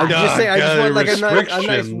 Yeah, I'm God. just saying. I just want like a nice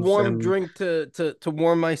restrictions warm and- drink to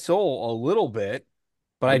warm my soul a little bit,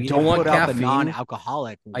 but I We don't need to want put out the caffeine.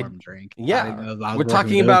 non-alcoholic warm drink. yeah. I didn't know if I was We're working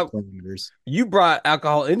talking those about- parameters. You brought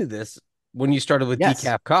alcohol into this when you started with Yes.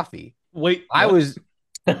 decaf coffee. Wait, I what? was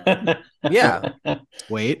yeah.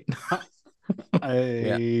 Wait,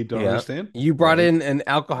 I don't Yeah. understand. You brought Right. in an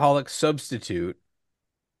alcoholic substitute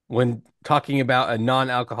when talking about a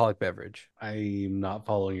non-alcoholic beverage. I'm not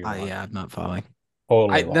following your logic. yeah, I'm not following.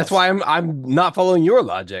 Totally That's lost. why I'm not following your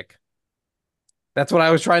logic. That's what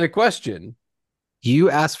I was trying to question.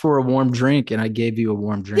 You asked for a warm drink, and I gave you a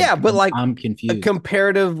warm drink. Yeah, but like I'm A confused.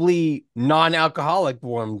 comparatively non-alcoholic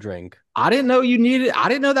warm drink. I didn't know you needed. I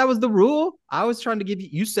didn't know that was the rule. I was trying to give you.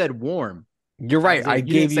 You said warm. You're right. was I like,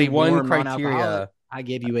 you gave didn't say you one warm, criteria. non-alcoholic. I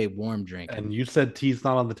gave you a warm drink. And you said tea's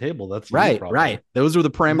not on the table. That's your Right, problem. right. Those were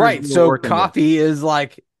the parameters. Right. we were So working with. coffee is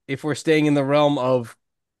like, if we're staying in the realm of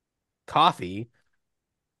coffee,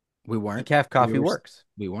 We weren't. decaf coffee We were- works.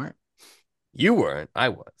 We weren't. You weren't. I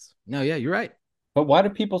was. No, yeah, you're right. But why do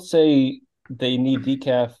people say they need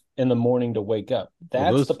decaf in the morning to wake up?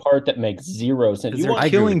 That's those- the part that makes zero sense. Because You they're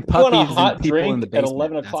want, killing you want puppies a hot and people drink in the at basement.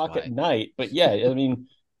 11 That's o'clock why. at night. But yeah, I mean,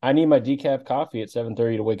 I need my decaf coffee at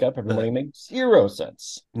 7:30 to wake up every morning. Makes zero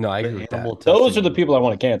sense. No, I The agree with animal that. Those testing- are the people I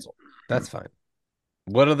want to cancel. That's fine.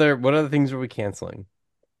 What other things are we canceling?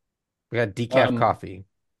 We got decaf coffee.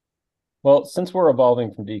 Well, since we're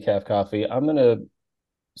evolving from decaf coffee, I'm going to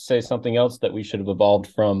say something else that we should have evolved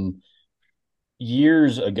from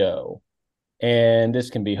years ago. And this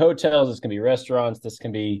can be hotels, this can be restaurants, this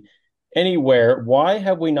can be anywhere. Why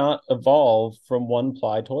have we not evolved from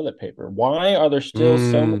one-ply toilet paper? Why are there still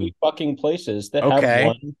so many fucking places that Okay.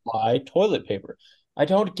 have one-ply toilet paper? I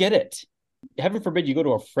don't get it. Heaven forbid you go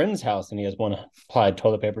to a friend's house and he has one-ply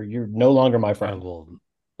toilet paper. You're no longer my I friend. will.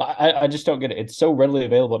 I just don't get it. It's so readily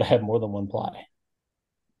available to have more than one ply.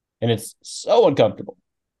 And it's so uncomfortable.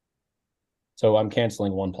 So I'm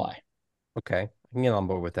canceling one ply. Okay. I can get on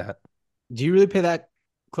board with that. Do you really pay that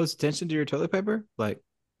close attention to your toilet paper? Like,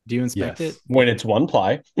 do you inspect Yes. it? When it's one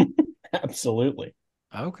ply, absolutely.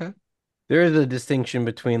 Okay. There is a distinction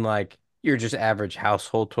between like your just average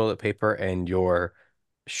household toilet paper and your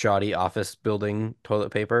shoddy office building toilet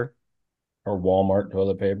paper. Or Walmart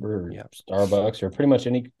toilet paper, or Yeah. Starbucks, or pretty much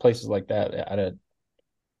any places like that.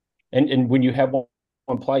 And when you have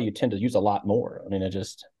one ply, you tend to use a lot more. I mean, and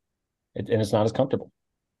it's not as comfortable.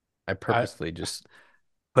 I purposely just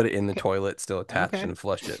put it in the toilet, still attached, Okay. and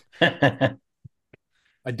flushed it.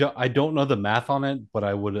 I don't know the math on it, but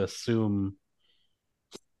I would assume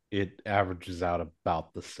it averages out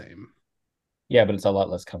about the same Yeah, but it's a lot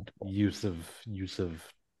less comfortable. use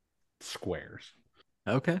of squares.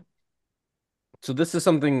 Okay. So this is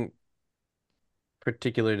something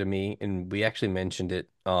particular to me, and we actually mentioned it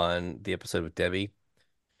on the episode with Debbie.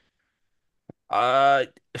 I'm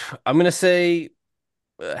gonna say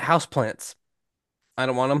houseplants. I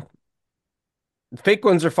don't want them. Fake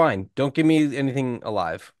ones are fine. Don't give me anything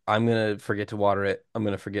alive. I'm gonna forget to water it. I'm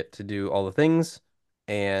gonna forget to do all the things,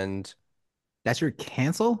 and That's your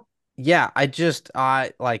cancel? yeah,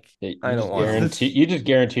 I like. You I don't just want guarantee. You just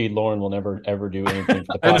guaranteed Lauren will never ever do anything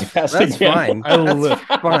for the That's- podcast. that's again. fine. I li-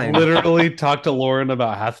 fine. literally talked to Lauren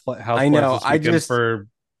about house I know, this I weekend just- for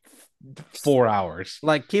 4 hours.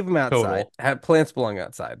 Like keep them outside. Total. Have plants belong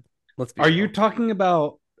outside. Let's be Are real. you talking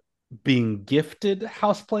about being gifted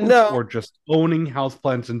houseplants No. or just owning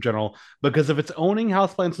houseplants in general? Because if it's owning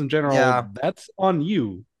houseplants in general, Yeah. that's on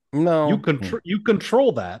you. No. You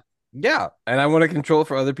control that. Yeah, and I want to control it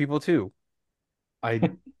for other people too.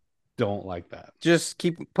 I don't like that. Just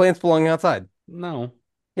keep plants belonging outside. No.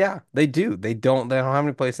 Yeah, they do. They don't have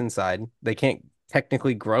any place inside. They can't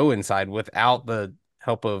technically grow inside without the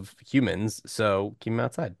help of humans, so keep them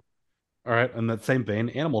outside. All right. In that same vein,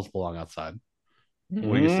 animals belong outside.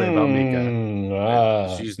 What do you say about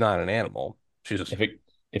Mika? She's not an animal. She's just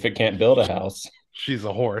If it can't build a house, She's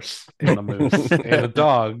a horse and a moose and a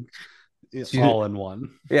dog. It's She- all in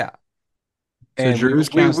one. yeah. So And Drew's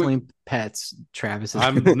we- counseling pets. Travis is.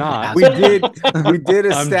 I'm not. we did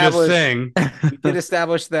I'm just saying. we did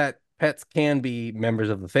establish that pets can be members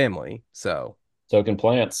of the family. So So can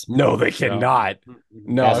plants. no, they cannot.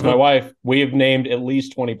 No, Ask my wife. We have named at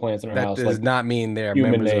least 20 plants in our that house. does Like, not mean they're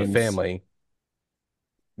human members of names. the family.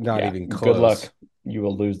 Not yeah, even close. good luck. You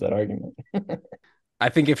will lose that argument. I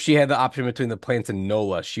think if she had the option between the plants and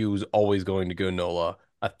Nola, she was always going to go Nola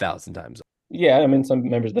 1,000 times. Yeah, I mean, some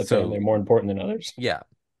members of the So- family are more important than others. Yeah,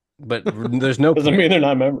 but there's no Doesn't mean they're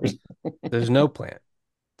not members. there's no plant.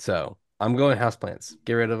 So I'm going house plants.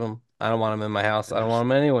 Get rid of them. I don't want them in my house. I don't want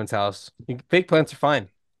them in anyone's house. Fake plants are fine.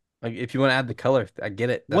 Like if you want to add the color, I get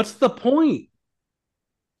it. What's the point?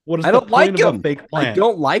 What is I the don't like point of a them. fake I plant?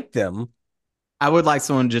 don't like them. I would like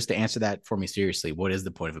someone just to answer that for me seriously. What is the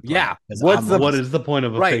point of a plant? Yeah. 'Cause What's I'm the- What lost. is the point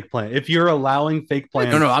of a Right. fake plant? If you're allowing fake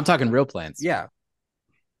plants, No, I'm talking real plants. Yeah.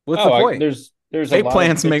 What's the point? There's Fake a lot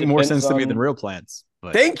plants of, make it more depends sense to me on- than real plants.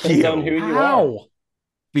 But Thank depends on who you. you are. How?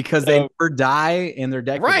 because they So- never die and they're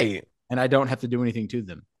decorative, Right. and I don't have to do anything to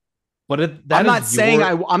them. But I'm not saying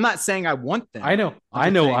I'm not saying I want them. I know. I'm I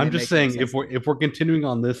just know. saying I'm it just makes more saying sense if to me. we're continuing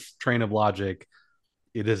on this train of logic,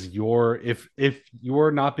 it is your if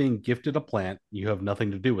you're not being gifted a plant, you have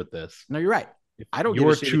nothing to do with this. No, you're right. If I don't give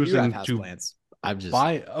you're a shit if you have choosing house to plants. I'm just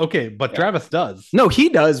buy. Okay, but Yeah. Travis does. no, he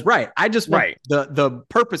does right. I just want Right. the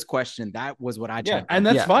purpose question. That was what I Yeah, checked. And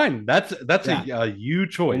that's Yeah. fine. That's Yeah. a you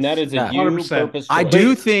choice. And that is a Yeah. you 100%. purpose. I choice.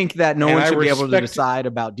 do think that no And one I should be able to respect- decide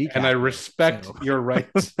about decaf. and I respect So- your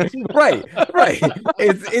rights. Right.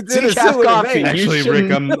 It's in a Decaf similar coffee. vein. You Actually,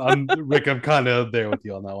 Rick, shouldn't- Rick, I'm kind of there with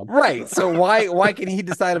you on that one. Right. So why can he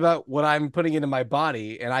decide about what I'm putting into my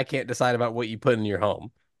body and I can't decide about what you put in your home?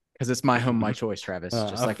 Because it's my home, my choice, Travis.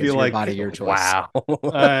 Just I like feel it's your like- body, your choice. Wow.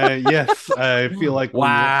 Yes, I feel like we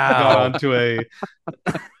Wow. got onto a.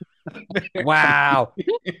 Wow.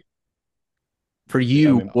 For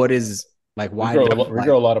you, I mean, what is like We why? grow, don't- we like-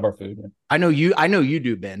 grow a lot of our food. I know you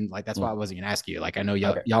do, Ben. Like that's why I wasn't gonna ask you. Like I know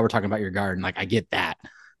y'all Okay. y'all were talking about your garden. Like I get that.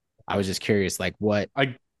 I was just curious, like what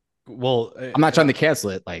Well, I'm not trying to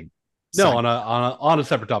cancel it. Like No, side- on a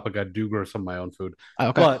separate topic, I do grow some of my own food, Oh,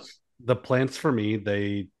 okay. but the plants for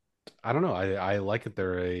me, I don't know, I like it.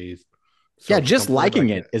 They're a yeah, source of just comfort.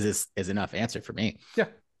 liking I it is enough answer for me. Yeah.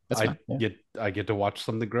 That's fine. I get to watch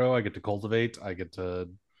something grow. I get to cultivate. I get to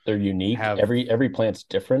They're unique. Have- Every plant's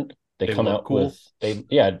different. They They come look out cool.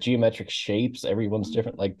 with geometric shapes. Everyone's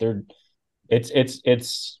different. Like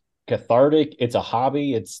it's cathartic. It's a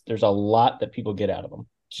hobby. There's a lot that people get out of them.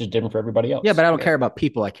 It's just different for everybody else. Yeah, but I don't Yeah. care about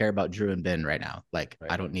people. I care about Drew and Ben right now. Like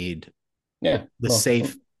Right. I don't need Yeah, the well,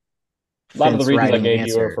 safe. A lot of the fence reasons I riding gave you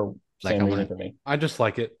answer. are for Like, same I reason wanna- for me. I just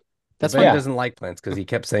like it. That's Ben fine. doesn't like plants because he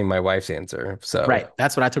kept saying my wife's answer. So Right.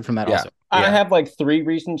 That's what I took from that Yeah. also. I Yeah. have like 3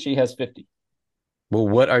 reasons. She has 50. Well,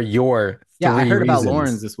 what are your Yeah, I three heard about reasons?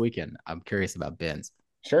 Lauren's this weekend. I'm curious about Ben's.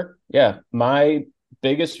 Sure. Yeah. My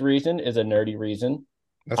biggest reason is a nerdy reason.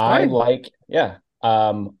 That's I fine.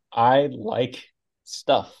 I like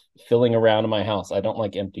stuff filling around in my house. I don't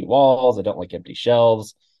like empty walls. I don't like empty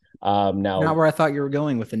shelves. Now, Not where I thought you were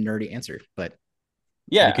going with a nerdy answer, but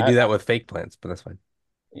yeah, You could do that with fake plants, but that's fine.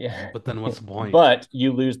 Yeah. But then what's the point? But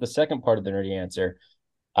you lose the second part of the nerdy answer.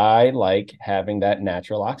 I like having that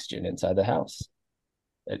natural oxygen inside the house.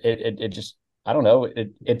 It just, I don't know.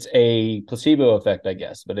 It's a placebo effect, I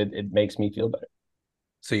guess, but it makes me feel better.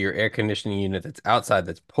 So your air conditioning unit that's outside,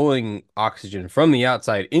 that's pulling oxygen from the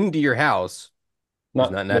outside into your house, is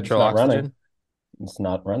not but it's natural not oxygen. running. It's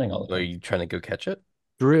not running all the Are time. you trying to go catch it?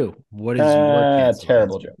 Drew, what is your cancel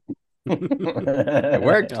Terrible answer? joke. It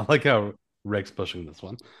worked. I like how Rick's pushing this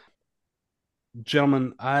one. Gentlemen,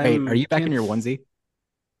 Wait, I'm are you back in your canc- onesie?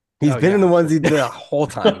 He's Oh, been yeah. in the onesie the whole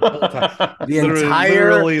time. The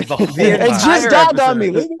Literally the whole the time. It just entire dawned on me.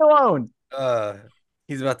 episode. Leave me alone.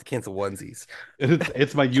 He's about to cancel onesies.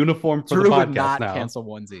 It's my uniform for Drew the would podcast not now. cancel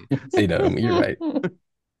onesie. You know, you're right.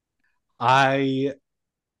 I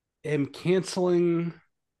am canceling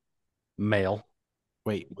mail.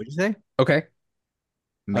 Wait, what did you say? Okay.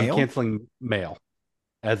 Mail? I'm canceling mail,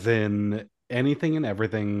 as in anything and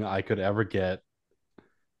everything I could ever get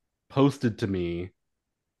posted to me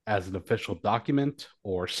as an official document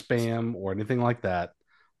or spam or anything like that.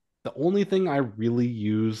 The only thing I really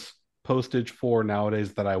use postage for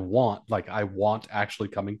nowadays that I want actually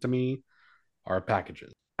coming to me are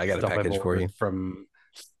packages. I got a Stuff I've package for ordered you. from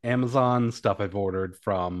Amazon, stuff I've ordered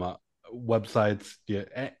from websites,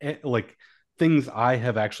 like things I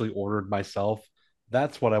have actually ordered myself.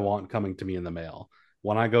 That's what I want coming to me in the mail.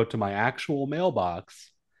 When I go to my actual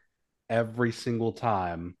mailbox, every single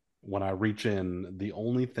time when I reach in, the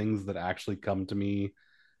only things that actually come to me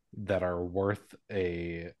that are worth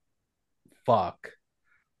a fuck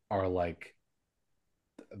are like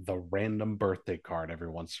the random birthday card every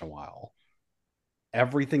once in a while.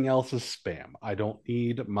 Everything else is spam. I don't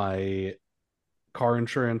need my car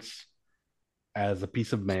insurance as a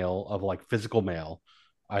piece of mail, of like physical mail.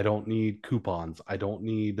 I don't need coupons. I don't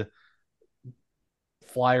need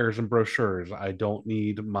flyers and brochures. I don't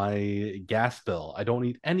need my gas bill. I don't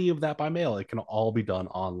need any of that by mail. It can all be done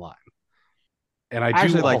online. And I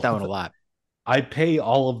actually like that one a lot. I pay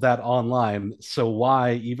all of that online. So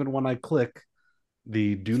why, even when I click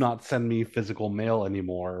the do not send me physical mail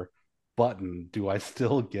anymore button, do I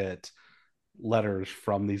still get letters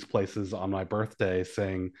from these places on my birthday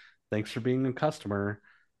saying, thanks for being a customer?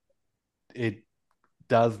 It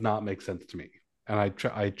does not make sense to me. And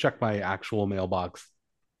I check my actual mailbox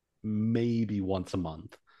maybe once a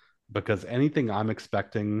month, because anything I'm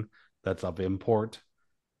expecting that's of import,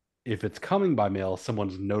 if it's coming by mail,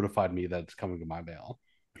 someone's notified me that it's coming by mail.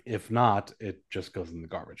 If not, it just goes in the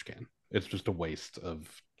garbage can. It's just a waste of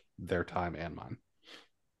their time and mine.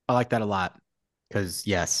 I like that a lot because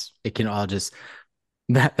yes, it can all just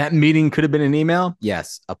that meeting could have been an email.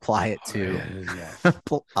 Yes, apply it to Yes.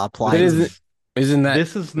 apply. But it. isn't that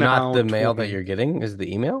This is not now the mail that 20 you're getting? Is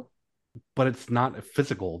the email? but it's not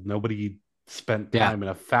physical. Nobody spent time in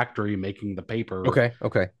a factory making the paper Okay.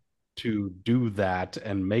 to do that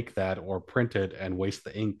and make that or print it and waste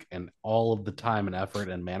the ink and all of the time and effort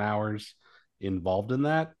and man hours involved in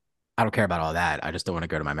that. I don't care about all that. I just don't want to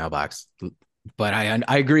go to my mailbox. But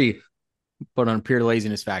I agree. But on pure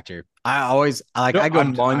laziness factor, I go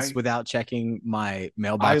months without checking my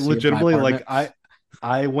mailbox. I here at my legitimately apartment.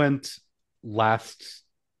 I went last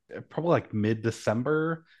probably like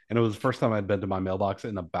mid-December, and it was the first time I'd been to my mailbox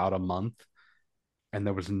in about a month, and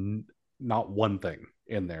there was not one thing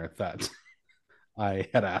in there that I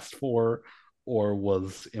had asked for or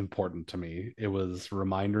was important to me. It was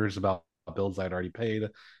reminders about bills I'd already paid.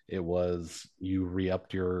 It was you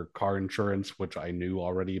re-upped your car insurance, which I knew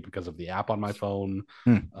already because of the app on my phone.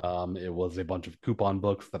 It was a bunch of coupon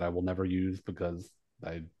books that I will never use because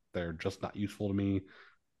they're just not useful to me.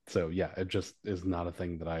 So yeah, it just is not a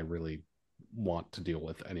thing that I really want to deal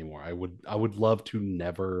with anymore. I would love to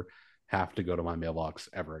never have to go to my mailbox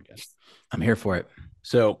ever again. I'm here for it.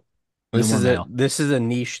 So No more mail. this is a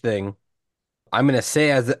niche thing. I'm gonna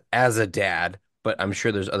say as a dad, but I'm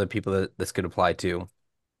sure there's other people that this could apply to.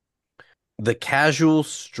 The casual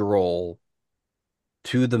stroll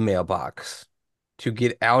to the mailbox to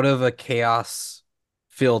get out of a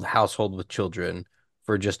chaos-filled household with children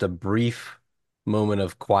for just a brief moment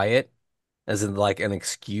of quiet, as in like an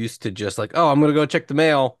excuse to just like, oh, I'm gonna go check the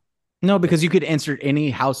mail. No, because you could insert any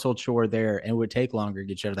household chore there and it would take longer,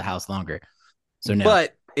 get you out of the house longer. So no.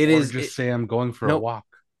 But it Or is just say I'm going for a walk.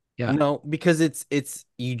 Yeah. No, because it's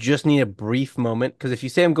you just need a brief moment. Because if you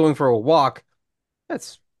say I'm going for a walk,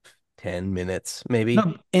 that's 10 minutes maybe.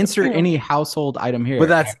 No, insert any household item here. But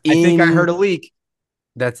that's I think I heard a leak.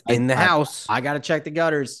 That's in the house. I gotta check the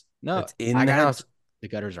gutters. No, That's in the house. The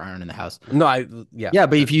gutters aren't in the house. No, Yeah,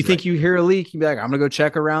 but if you think you hear a leak, you'd be like, I'm gonna go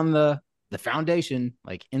check around the foundation.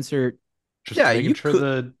 Like insert. Just making sure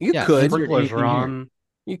the sprinklers are on.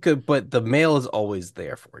 You could, but the mail is always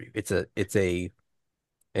there for you. It's And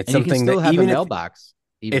something you can still that have even a mailbox.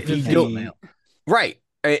 if you don't mail. Right.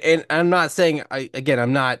 And I'm not saying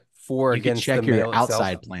I'm not for or You could against check the your mail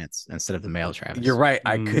outside itself. plants instead of the mail, Travis. You're right.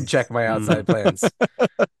 I could check my outside plants.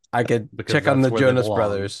 I could Because check on the that's where they Jonas belong.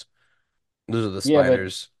 Brothers. Those are the Yeah,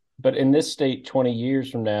 spiders. But in this state, 20 years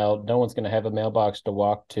from now, no one's going to have a mailbox to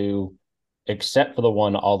walk to, except for the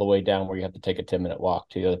one all the way down where you have to take a 10-minute walk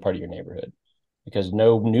to the other part of your neighborhood, because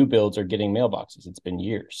no new builds are getting mailboxes. It's been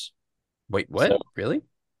years. Wait, what? So- Really?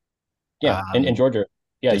 Yeah, in Georgia.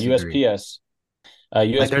 Yeah, disagree. USPS. Like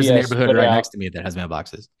USPS there's a neighborhood put right out next to me that has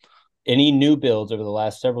mailboxes. any new builds over the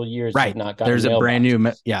last several years have Right. not gotten There's a brand new.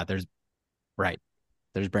 mailboxes.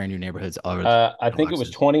 There's brand new neighborhoods all over. I think it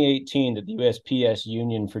was 2018 that the USPS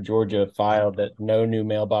Union for Georgia filed that no new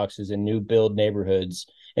mailboxes in new build neighborhoods,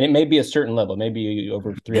 and it may be a certain level, maybe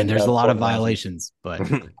over 300. And there's a lot of 4,000. violations, but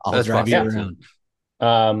I'll That's drive you possible.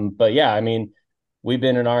 around. But yeah, I mean, we've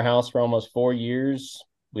been in our house for almost 4 years.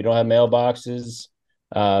 We don't have mailboxes.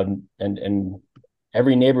 And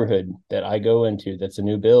every neighborhood that I go into that's a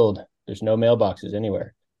new build, there's no mailboxes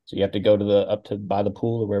anywhere. So you have to go to by the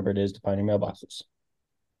pool or wherever it is to find your mailboxes.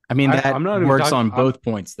 I mean, that I'm not even works talking- on both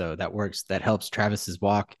points, though. That works. That helps Travis's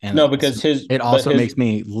walk. And No, because it also makes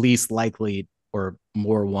me least likely or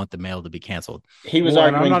more want the mail to be canceled. he was Well,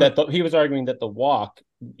 and arguing I'm not- he was arguing that the walk,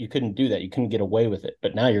 you couldn't do that. You couldn't get away with it,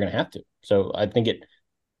 but now you're going to have to. So I think it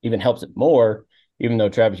even helps it more Even though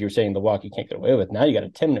Travis, you were saying the walk you can't get away with. Now you got a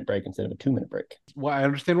 10-minute break instead of a 2-minute break. Well, I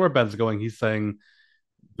understand where Ben's going. He's saying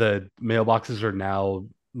the mailboxes are now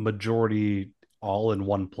majority all in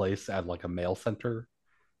one place at like a mail center,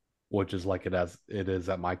 which is like it is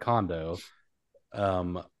at my condo.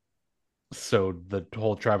 So the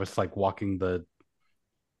whole Travis like walking the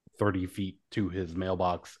 30 feet to his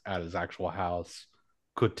mailbox at his actual house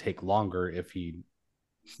could take longer if he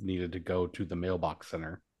needed to go to the mailbox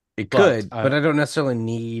center. It could, but I don't necessarily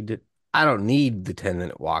need. I don't need the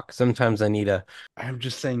 10-minute walk. Sometimes I need a. I'm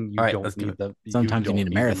just saying you All right, don't let's do need it. the. Sometimes you don't need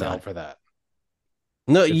a marathon. the mail for that.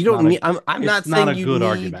 No, It's you don't not need. a- I'm It's not not saying a you good need.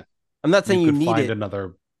 argument. I'm not saying you could need find it.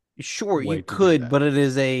 another. Sure, way you to do could, that. but it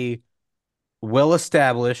is a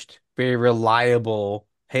well-established, very reliable.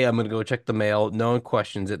 Hey, I'm gonna go check the mail. No one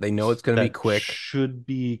questions it. They know it's gonna be that quick. Should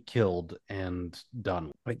be killed and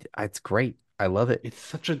done. It's great. I love it.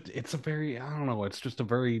 It's a very, I don't know, it's just a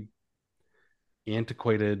very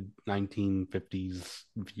antiquated 1950s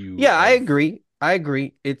view. Yeah, I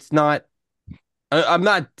agree. It's not. I'm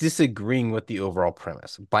not disagreeing with the overall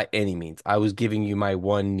premise by any means. I was giving you my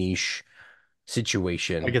one niche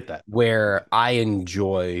situation. I get that. Where I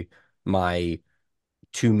enjoy my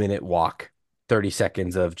 2-minute walk, 30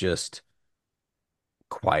 seconds of just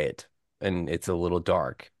quiet, and it's a little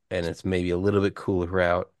dark, and it's maybe a little bit cooler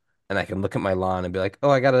out, and I can look at my lawn and be like, oh,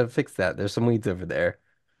 I gotta fix that. There's some weeds over there.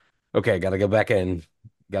 Okay, gotta go back in.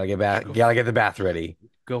 Gotta get back. Gotta get the bath ready.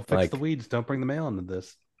 Go fix the weeds. Don't bring the mail into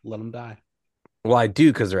this. Let them die. Well, I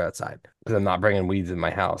do because they're outside. Because I'm not bringing weeds in my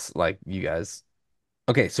house like you guys.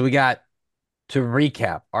 Okay, so we got, to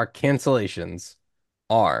recap, our cancellations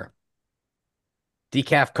are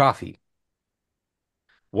decaf coffee,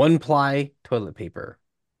 1-ply toilet paper,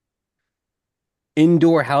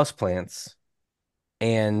 indoor houseplants,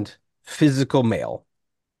 and physical mail.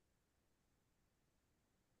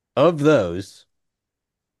 Of those,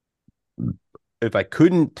 if I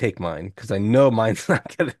couldn't take mine, because I know mine's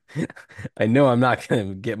not gonna, I know I'm not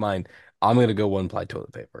gonna get mine, I'm gonna go 1-ply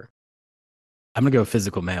toilet paper. I'm gonna go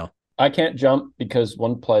physical mail. I can't jump because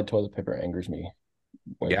 1-ply toilet paper angers me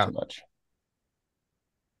way too much.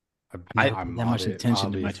 I don't pay that much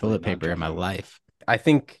attention to my toilet paper in my life. I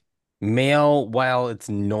think mail, while it's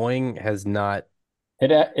annoying, has not.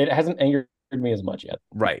 It hasn't angered me as much yet.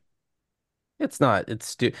 Right. It's not.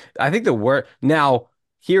 I think the word now.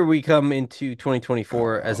 Here we come into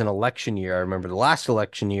 2024 as an election year. I remember the last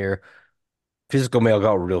election year, physical mail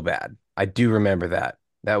got real bad. I do remember that.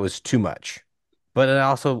 That was too much. But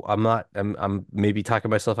I'm maybe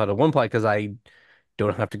talking myself out of 1-ply because I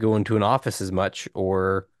don't have to go into an office as much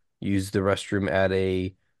or use the restroom at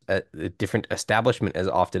a different establishment as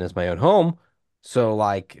often as my own home. So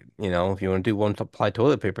like, if you want to do 1-ply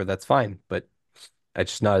toilet paper, that's fine. But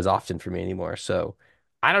it's just not as often for me anymore. So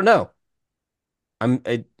I don't know.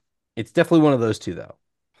 It's definitely one of those two, though.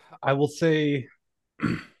 I will say,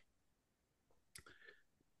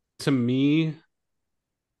 to me,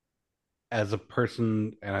 as a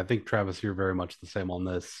person, and I think Travis, you're very much the same on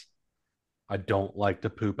this, I don't like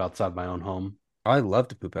to poop outside my own home. I love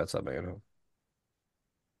to poop outside my own home.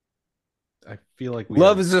 I feel like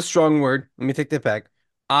love is a strong word. Let me take that back.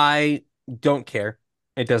 I don't care.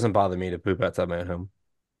 It doesn't bother me to poop outside my own home.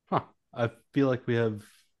 Huh. I feel like we have.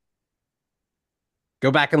 Go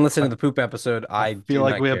back and listen to the poop episode. I feel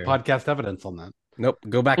like we have podcast evidence on that. Nope.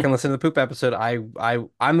 Go back and listen to the poop episode.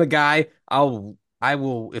 I'm the guy. I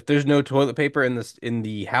will, if there's no toilet paper in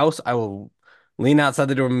the house, I will lean outside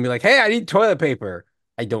the door and be like, hey, I need toilet paper.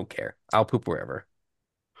 I don't care. I'll poop wherever.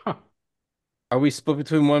 Huh. Are we split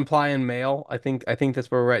between 1-ply and mail? I think that's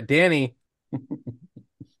where we're at. Danny,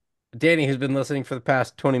 who's been listening for the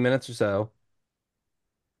past 20 minutes or so,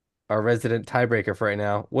 our resident tiebreaker for right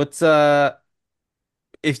now. What's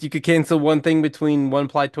if you could cancel one thing between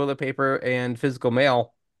 1-ply toilet paper and physical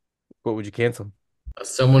mail, what would you cancel?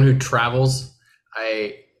 As someone who travels,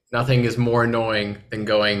 nothing is more annoying than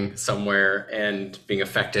going somewhere and being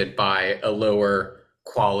affected by a lower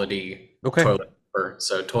quality toilet paper.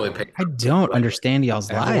 So toilet paper. I don't understand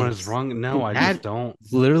y'all's lives. Everyone is wrong. No, I just don't.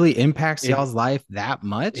 Literally impacts y'all's life that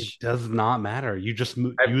much? It does not matter. You just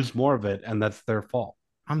use more of it, and that's their fault.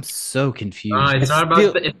 I'm so confused. It's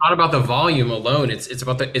not about the volume alone. It's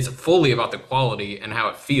fully about the quality and how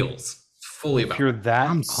it feels. It's fully about. If you're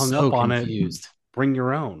that hung up on it, bring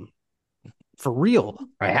your own. For real.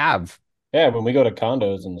 I have. Yeah, when we go to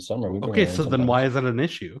condos in the summer, we bring Okay, our own so then sometimes. why is that an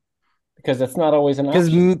issue? Because that's not always an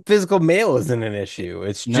option. Because physical mail isn't an issue.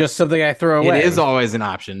 It's just something I throw away. It is always an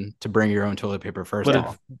option to bring your own toilet paper first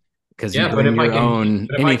off. Because Yeah, you but bring if your own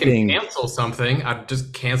if anything. I can cancel something, I'd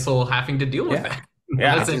just cancel having to deal with that.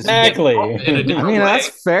 Yeah, Listen, exactly. you get involved in a I different mean, way.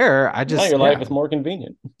 that's fair. I Now just your life yeah. is more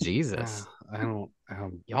convenient. Jesus. I don't.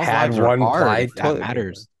 Y'all's Had lives are one hard ply if that toilet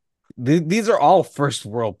matters. These are all first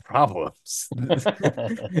world problems.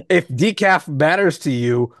 If decaf matters to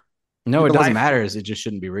you, No, Your it doesn't life- matter. It just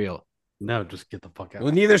shouldn't be real. No, just get the fuck out.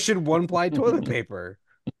 well, neither should one ply toilet paper.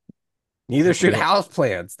 Neither should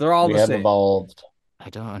houseplants. They're all We the have same. evolved. I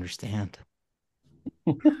don't understand. All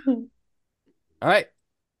right.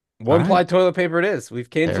 One ply toilet paper it is. We've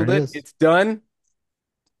canceled There it it. is. It's done.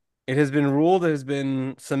 It has been ruled. It has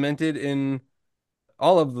been cemented in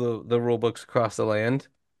all of the rule books across the land.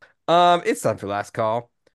 It's time for last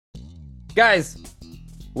call. Guys,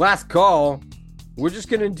 last call. We're just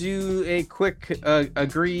gonna do a quick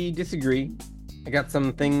agree, disagree. I got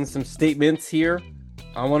some statements here.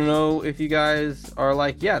 I want to know if you guys are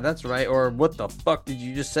like, yeah, that's right, or what the fuck did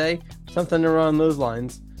you just say? Something around those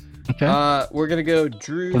lines. Okay. We're gonna go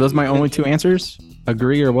Drew. Are those my only two answers?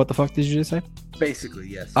 Agree or what the fuck did you just say? Basically,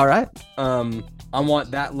 yes. All right. I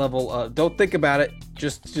want that level. Don't think about it.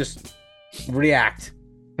 Just react.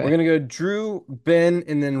 Okay. We're gonna go Drew, Ben,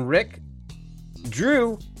 and then Rick.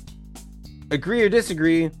 Drew, agree or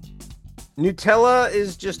disagree? Nutella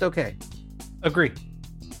is just okay. Agree.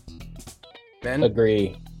 Ben,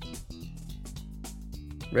 Agree.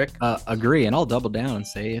 Rick, Agree, and I'll double down and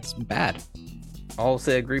say it's bad. I'll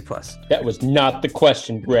say agree plus. That was not the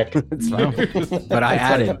question, Rick. It's fine. But I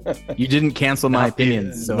added. You didn't cancel my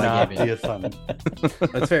opinions, so I Not gave it. the assignment.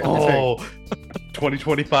 That's fair. Oh,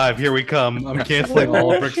 2025, here we come. I'm canceling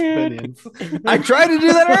all of Rick's opinions. I tried to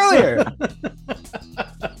do that earlier.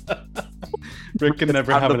 Rick can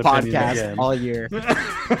never Out have of an the opinion podcast again. all year.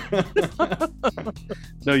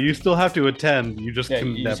 No, you still have to attend. You just Yeah,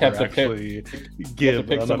 can you never just have to actually You have give to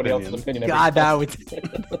pick an somebody opinion. else's opinion. every God, that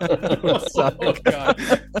time. would suck. Oh,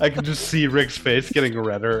 God. I can just see Rick's face getting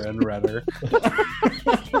redder and redder.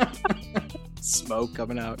 Smoke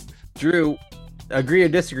coming out. Drew, agree or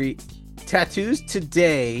disagree? Tattoos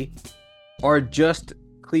today are just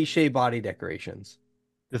cliche body decorations.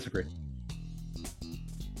 Disagree.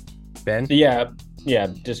 Ben, Yeah,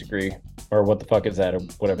 disagree. Or what the fuck is that? Or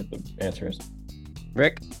whatever the answer is.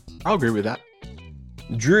 Rick, I'll agree with that.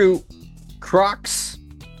 Drew, Crocs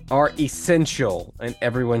are essential and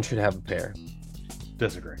everyone should have a pair.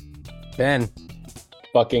 Disagree. Ben,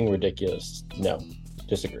 Fucking ridiculous. No,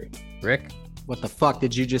 disagree. Rick, What the fuck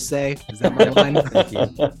did you just say? Is that my line? thank you.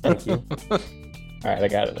 Thank you. All right, I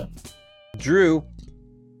got it now. Drew,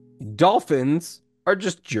 dolphins are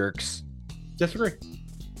just jerks. Disagree.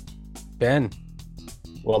 Ben,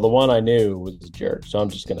 Well, the one I knew was a jerk, so I'm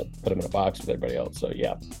just gonna put him in a box with everybody else. So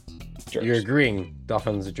yeah, jerks. you're agreeing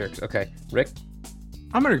dolphins are jerks. Okay. Rick,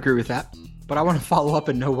 I'm gonna agree with that, but I want to follow up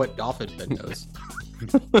and know what dolphin Ben knows.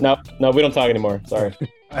 No, we don't talk anymore. Sorry.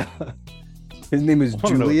 his name is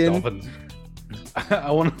Julian. I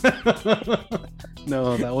want to.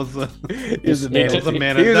 No, that was a. He was a That was a manatee.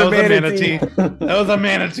 manatee. He was That a was a manatee. manatee. That was a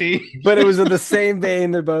manatee. But it was in the same vein.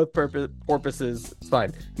 They're both porpoises. It's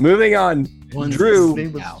fine. Moving on. One's Drew. His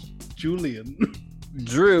name was Now. Julian.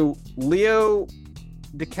 Drew, Leo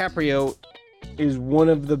DiCaprio is one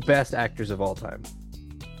of the best actors of all time.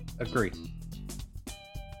 Agree.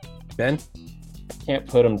 Ben, Can't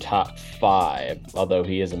put him top 5, although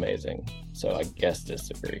he is amazing. So I guess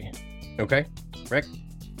disagree. okay. Rick,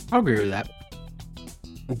 I'll agree with that.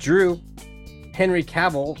 Drew, Henry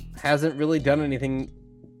Cavill hasn't really done anything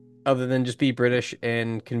other than just be British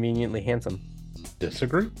and conveniently handsome.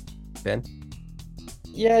 Disagree. Ben,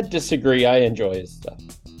 Yeah, disagree. I enjoy his stuff.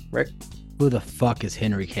 Rick, Who the fuck is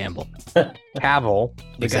Henry Campbell? Cavill,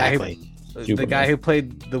 the Exactly. the Superman. guy who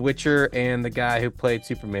played The Witcher and the guy who played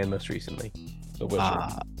Superman most recently. The Witcher.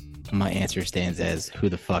 My answer stands as who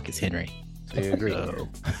the fuck is Henry? So you agree? So,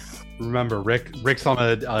 Remember, Rick's on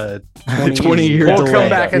a 20-year We'll delay. come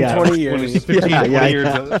back in Yeah. 20 20, years. 15, Yeah, 20 yeah,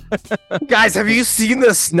 years. yeah. Guys, have you seen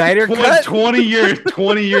the Snyder 20, cut?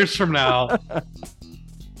 20 years from now.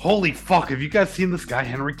 Holy fuck! Have you guys seen this guy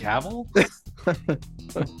Henry Cavill?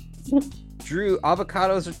 Drew,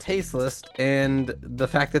 avocados are tasteless, and the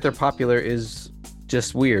fact that they're popular is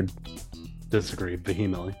just weird. Disagree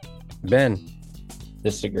vehemently. Ben,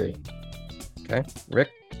 Disagree. okay. Rick,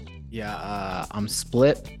 yeah, I'm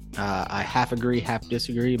split. I half agree, half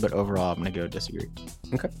disagree, but overall, I'm gonna go disagree.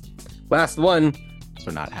 last one. So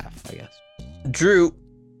not half, I guess. Drew,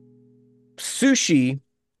 sushi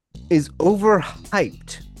is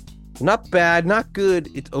overhyped. Not bad, not good.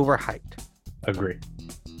 It's overhyped. Agree.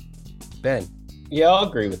 Ben Yeah, I'll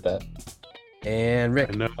agree with that. and Rick.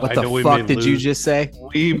 I know, What I the know we fuck may did you lose- just say?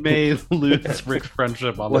 We may lose Rick's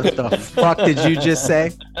friendship on What this, the fuck did you just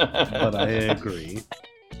say? but I agree.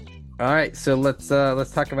 All right, so let's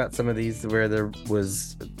talk about some of these where there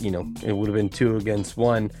was, it would have been 2 against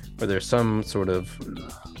 1, where there's some sort of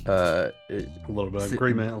a little bit of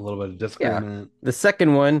agreement, a little bit of disagreement. Yeah. The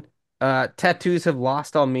second one, tattoos have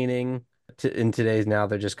lost all meaning in today's now.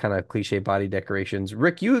 They're just kind of cliche body decorations.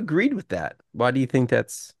 Rick, you agreed with that. Why do you think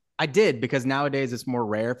that's? I did, because nowadays it's more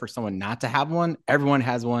rare for someone not to have one. Everyone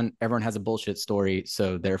has one. Everyone has a bullshit story.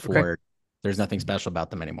 So therefore, there's nothing special about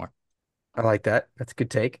them anymore. I like that. That's a good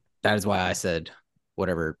take. That is why I said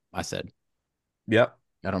whatever I said. Yep.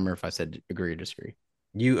 I don't remember if I said agree or disagree.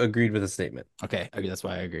 You agreed with the statement. Okay. That's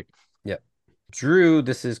why I agreed. Yep. Drew,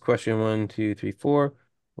 this is question 1, 2, 3, 4.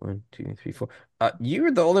 1, 2, 3, 4.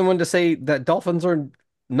 You're the only one to say that dolphins are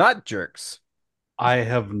not jerks. I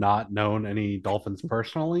have not known any dolphins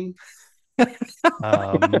personally.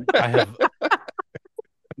 I have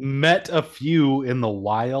met a few in the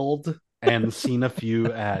wild and seen a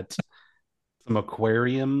few at some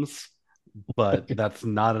aquariums, but that's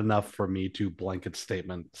not enough for me to blanket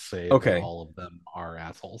statement say that all of them are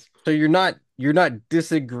assholes. So you're not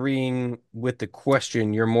disagreeing with the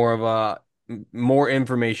question. You're more of a more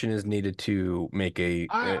information is needed to make a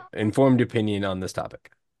informed opinion on this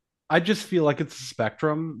topic. I just feel like it's a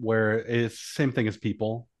spectrum where it's the same thing as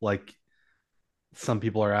people. Like, some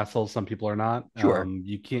people are assholes, some people are not. Sure.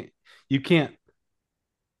 You can't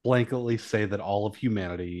blanketly say that all of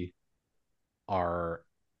humanity are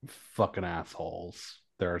fucking assholes.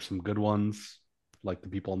 There are some good ones, like the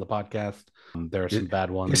people on the podcast. There are some bad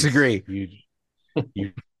ones. Disagree.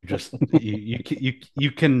 You just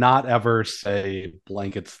you cannot ever say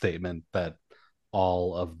blanket statement that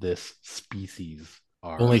all of this species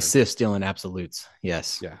are only cis still in absolutes.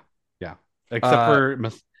 Yes. Yeah. Except for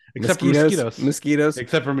mosquitoes. Mosquitoes.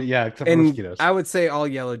 Except for mosquitoes. I would say all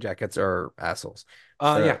yellow jackets are assholes.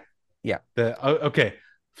 Yeah. Okay.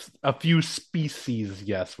 A few species,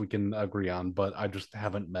 yes, we can agree on, but I just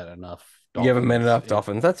haven't met enough dolphins. You haven't met enough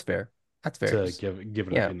dolphins. That's fair. To give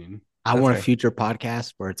an opinion. I want a future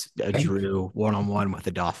podcast where it's a Drew one-on-one with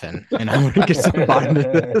a dolphin, and I'm going to get some bottom to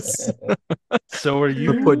this. So are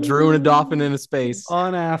you? Put Drew and a dolphin in a space.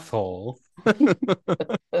 An asshole.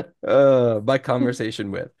 By conversation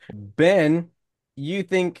with Ben, you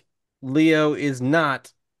think Leo is not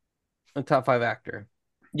a top 5 actor?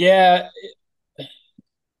 Yeah,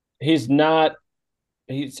 he's not.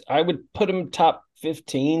 I would put him top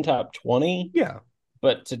 15, top 20. Yeah.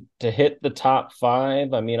 But to hit the top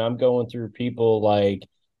 5, I mean, I'm going through people like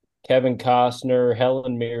Kevin Costner,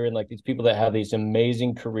 Helen Mirren, like these people that have these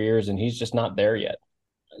amazing careers, and he's just not there yet.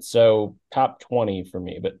 So top 20 for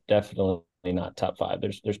me, but definitely not top 5.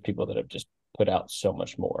 There's people that have just put out so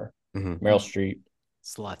much more. Mm-hmm. Meryl Streep.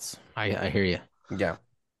 Sluts. I hear you. Yeah.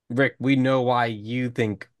 Rick, we know why you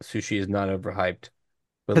think sushi is not overhyped.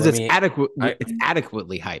 Because it's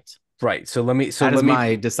adequately hyped. Right. So let me.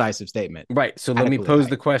 My decisive statement. Right. So let me pose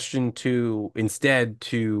the question to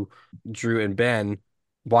Drew and Ben.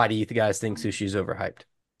 Why do you guys think sushi is overhyped?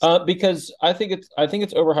 Because I think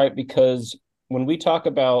it's overhyped because when we talk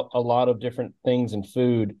about a lot of different things in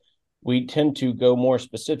food, we tend to go more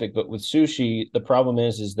specific. But with sushi, the problem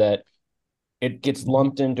is that it gets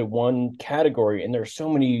lumped into one category, and there's so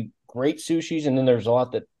many great sushis, and then there's a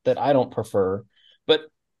lot that I don't prefer. But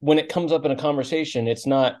when it comes up in a conversation, it's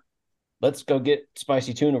not, let's go get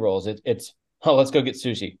spicy tuna rolls. It's let's go get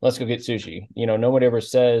sushi. Let's go get sushi. No one ever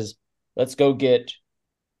says, let's go get.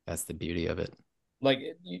 That's the beauty of it. Like,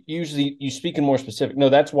 usually you speak in more specific. No,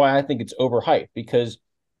 that's why I think it's overhyped, because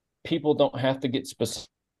people don't have to get specific.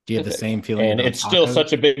 Do you have the same feeling? And it's still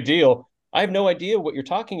such a big deal. I have no idea what you're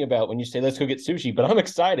talking about when you say, let's go get sushi, but I'm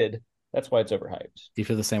excited. That's why it's overhyped. Do you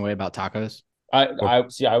feel the same way about tacos? I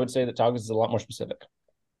would say that tacos is a lot more specific.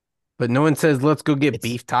 But no one says let's go get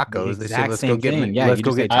beef tacos. They say let's go get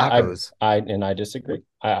tacos. I disagree.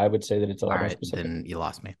 I would say that it's a lot more specific. Then you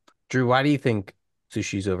lost me. Drew, why do you think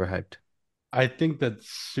sushi's overhyped? I think that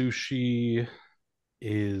sushi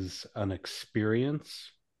is an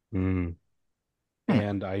experience, and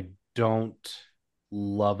I don't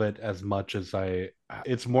love it as much as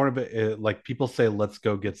it's more of a, like, people say let's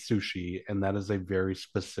go get sushi, and that is a very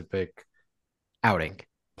specific outing,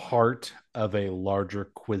 part of a larger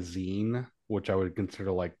cuisine, which I would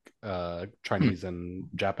consider like Chinese and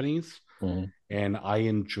Japanese. And I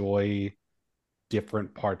enjoy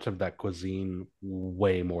different parts of that cuisine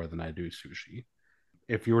way more than I do sushi.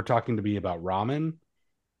 If you were talking to me about ramen,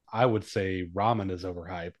 I would say ramen is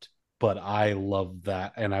overhyped, but I love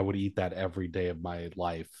that, and I would eat that every day of my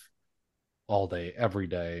life, all day, every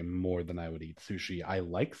day, more than I would eat sushi. I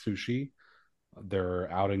like sushi. There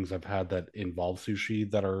are outings I've had that involve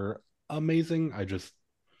sushi that are amazing.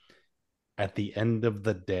 I at the end of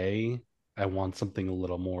the day, I want something a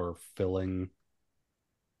little more filling,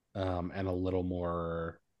 and a little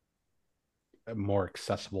more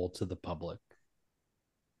accessible to the public.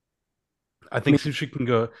 I think sushi can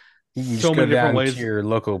go You can so just go many different down ways. to your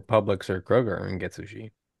local Publix or Kroger and get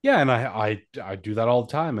sushi. Yeah, and I do that all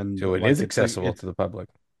the time, and So it like, is accessible to the public.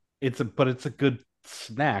 but it's a good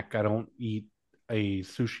snack. I don't eat a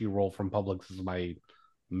sushi roll from Publix as my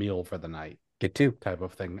meal for the night Get two. type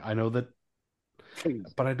of thing. I know that,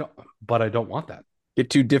 but I don't want that. Get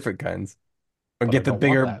two different kinds. Or But get I the don't want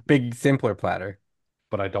bigger, that. big, simpler platter.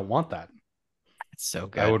 But I don't want that. It's so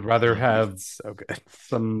good. I would rather have So good.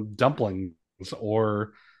 some dumplings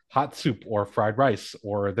or hot soup or fried rice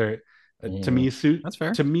or there. To me, That's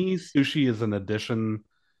fair. To me, sushi is an addition.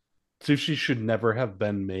 Sushi should never have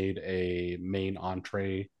been made a main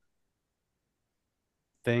entree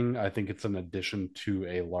thing. I think it's an addition to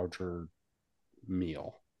a larger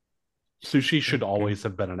meal. Sushi should always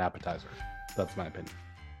have been an appetizer. That's my opinion.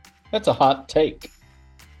 That's a hot take.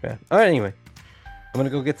 Yeah. All right. Anyway, I'm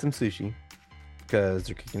gonna go get some sushi because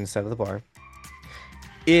they're kicking us out of the bar.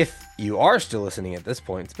 If you are still listening at this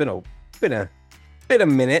point, it's been a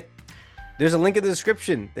minute. There's a link in the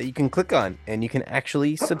description that you can click on, and you can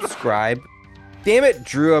actually subscribe. Damn it,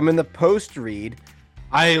 Drew! I'm in the post read.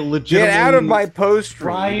 I legitimately Get out of my post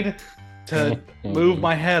read. tried to move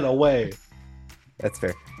my head away. That's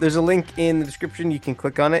fair. There's a link in the description. You can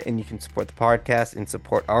click on it, and you can support the podcast and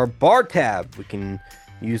support our bar tab. We can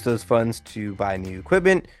use those funds to buy new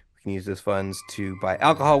equipment. We can use those funds to buy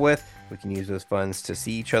alcohol with. We can use those funds to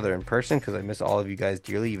see each other in person because I miss all of you guys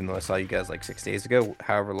dearly, even though I saw you guys like 6 days ago,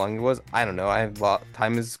 however long it was. I don't know. I have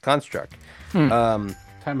time is construct. Time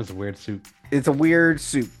is a weird soup. It's a weird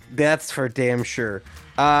soup. That's for damn sure.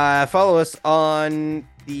 Follow us on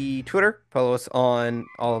the Twitter. Follow us on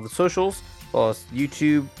all of the socials. Follow us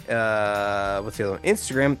YouTube. What's the other one?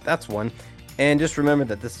 Instagram. That's one. And just remember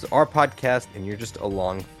that this is our podcast, and you're just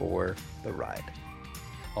along for the ride.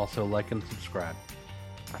 Also, like and subscribe.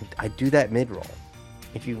 I do that mid-roll.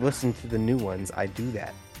 If you listen to the new ones, I do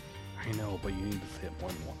that. I know, but you need to say it more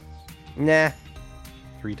than once. Nah.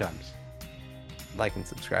 3 times. Like and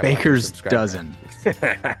subscribe. Baker's Subscribe. dozen.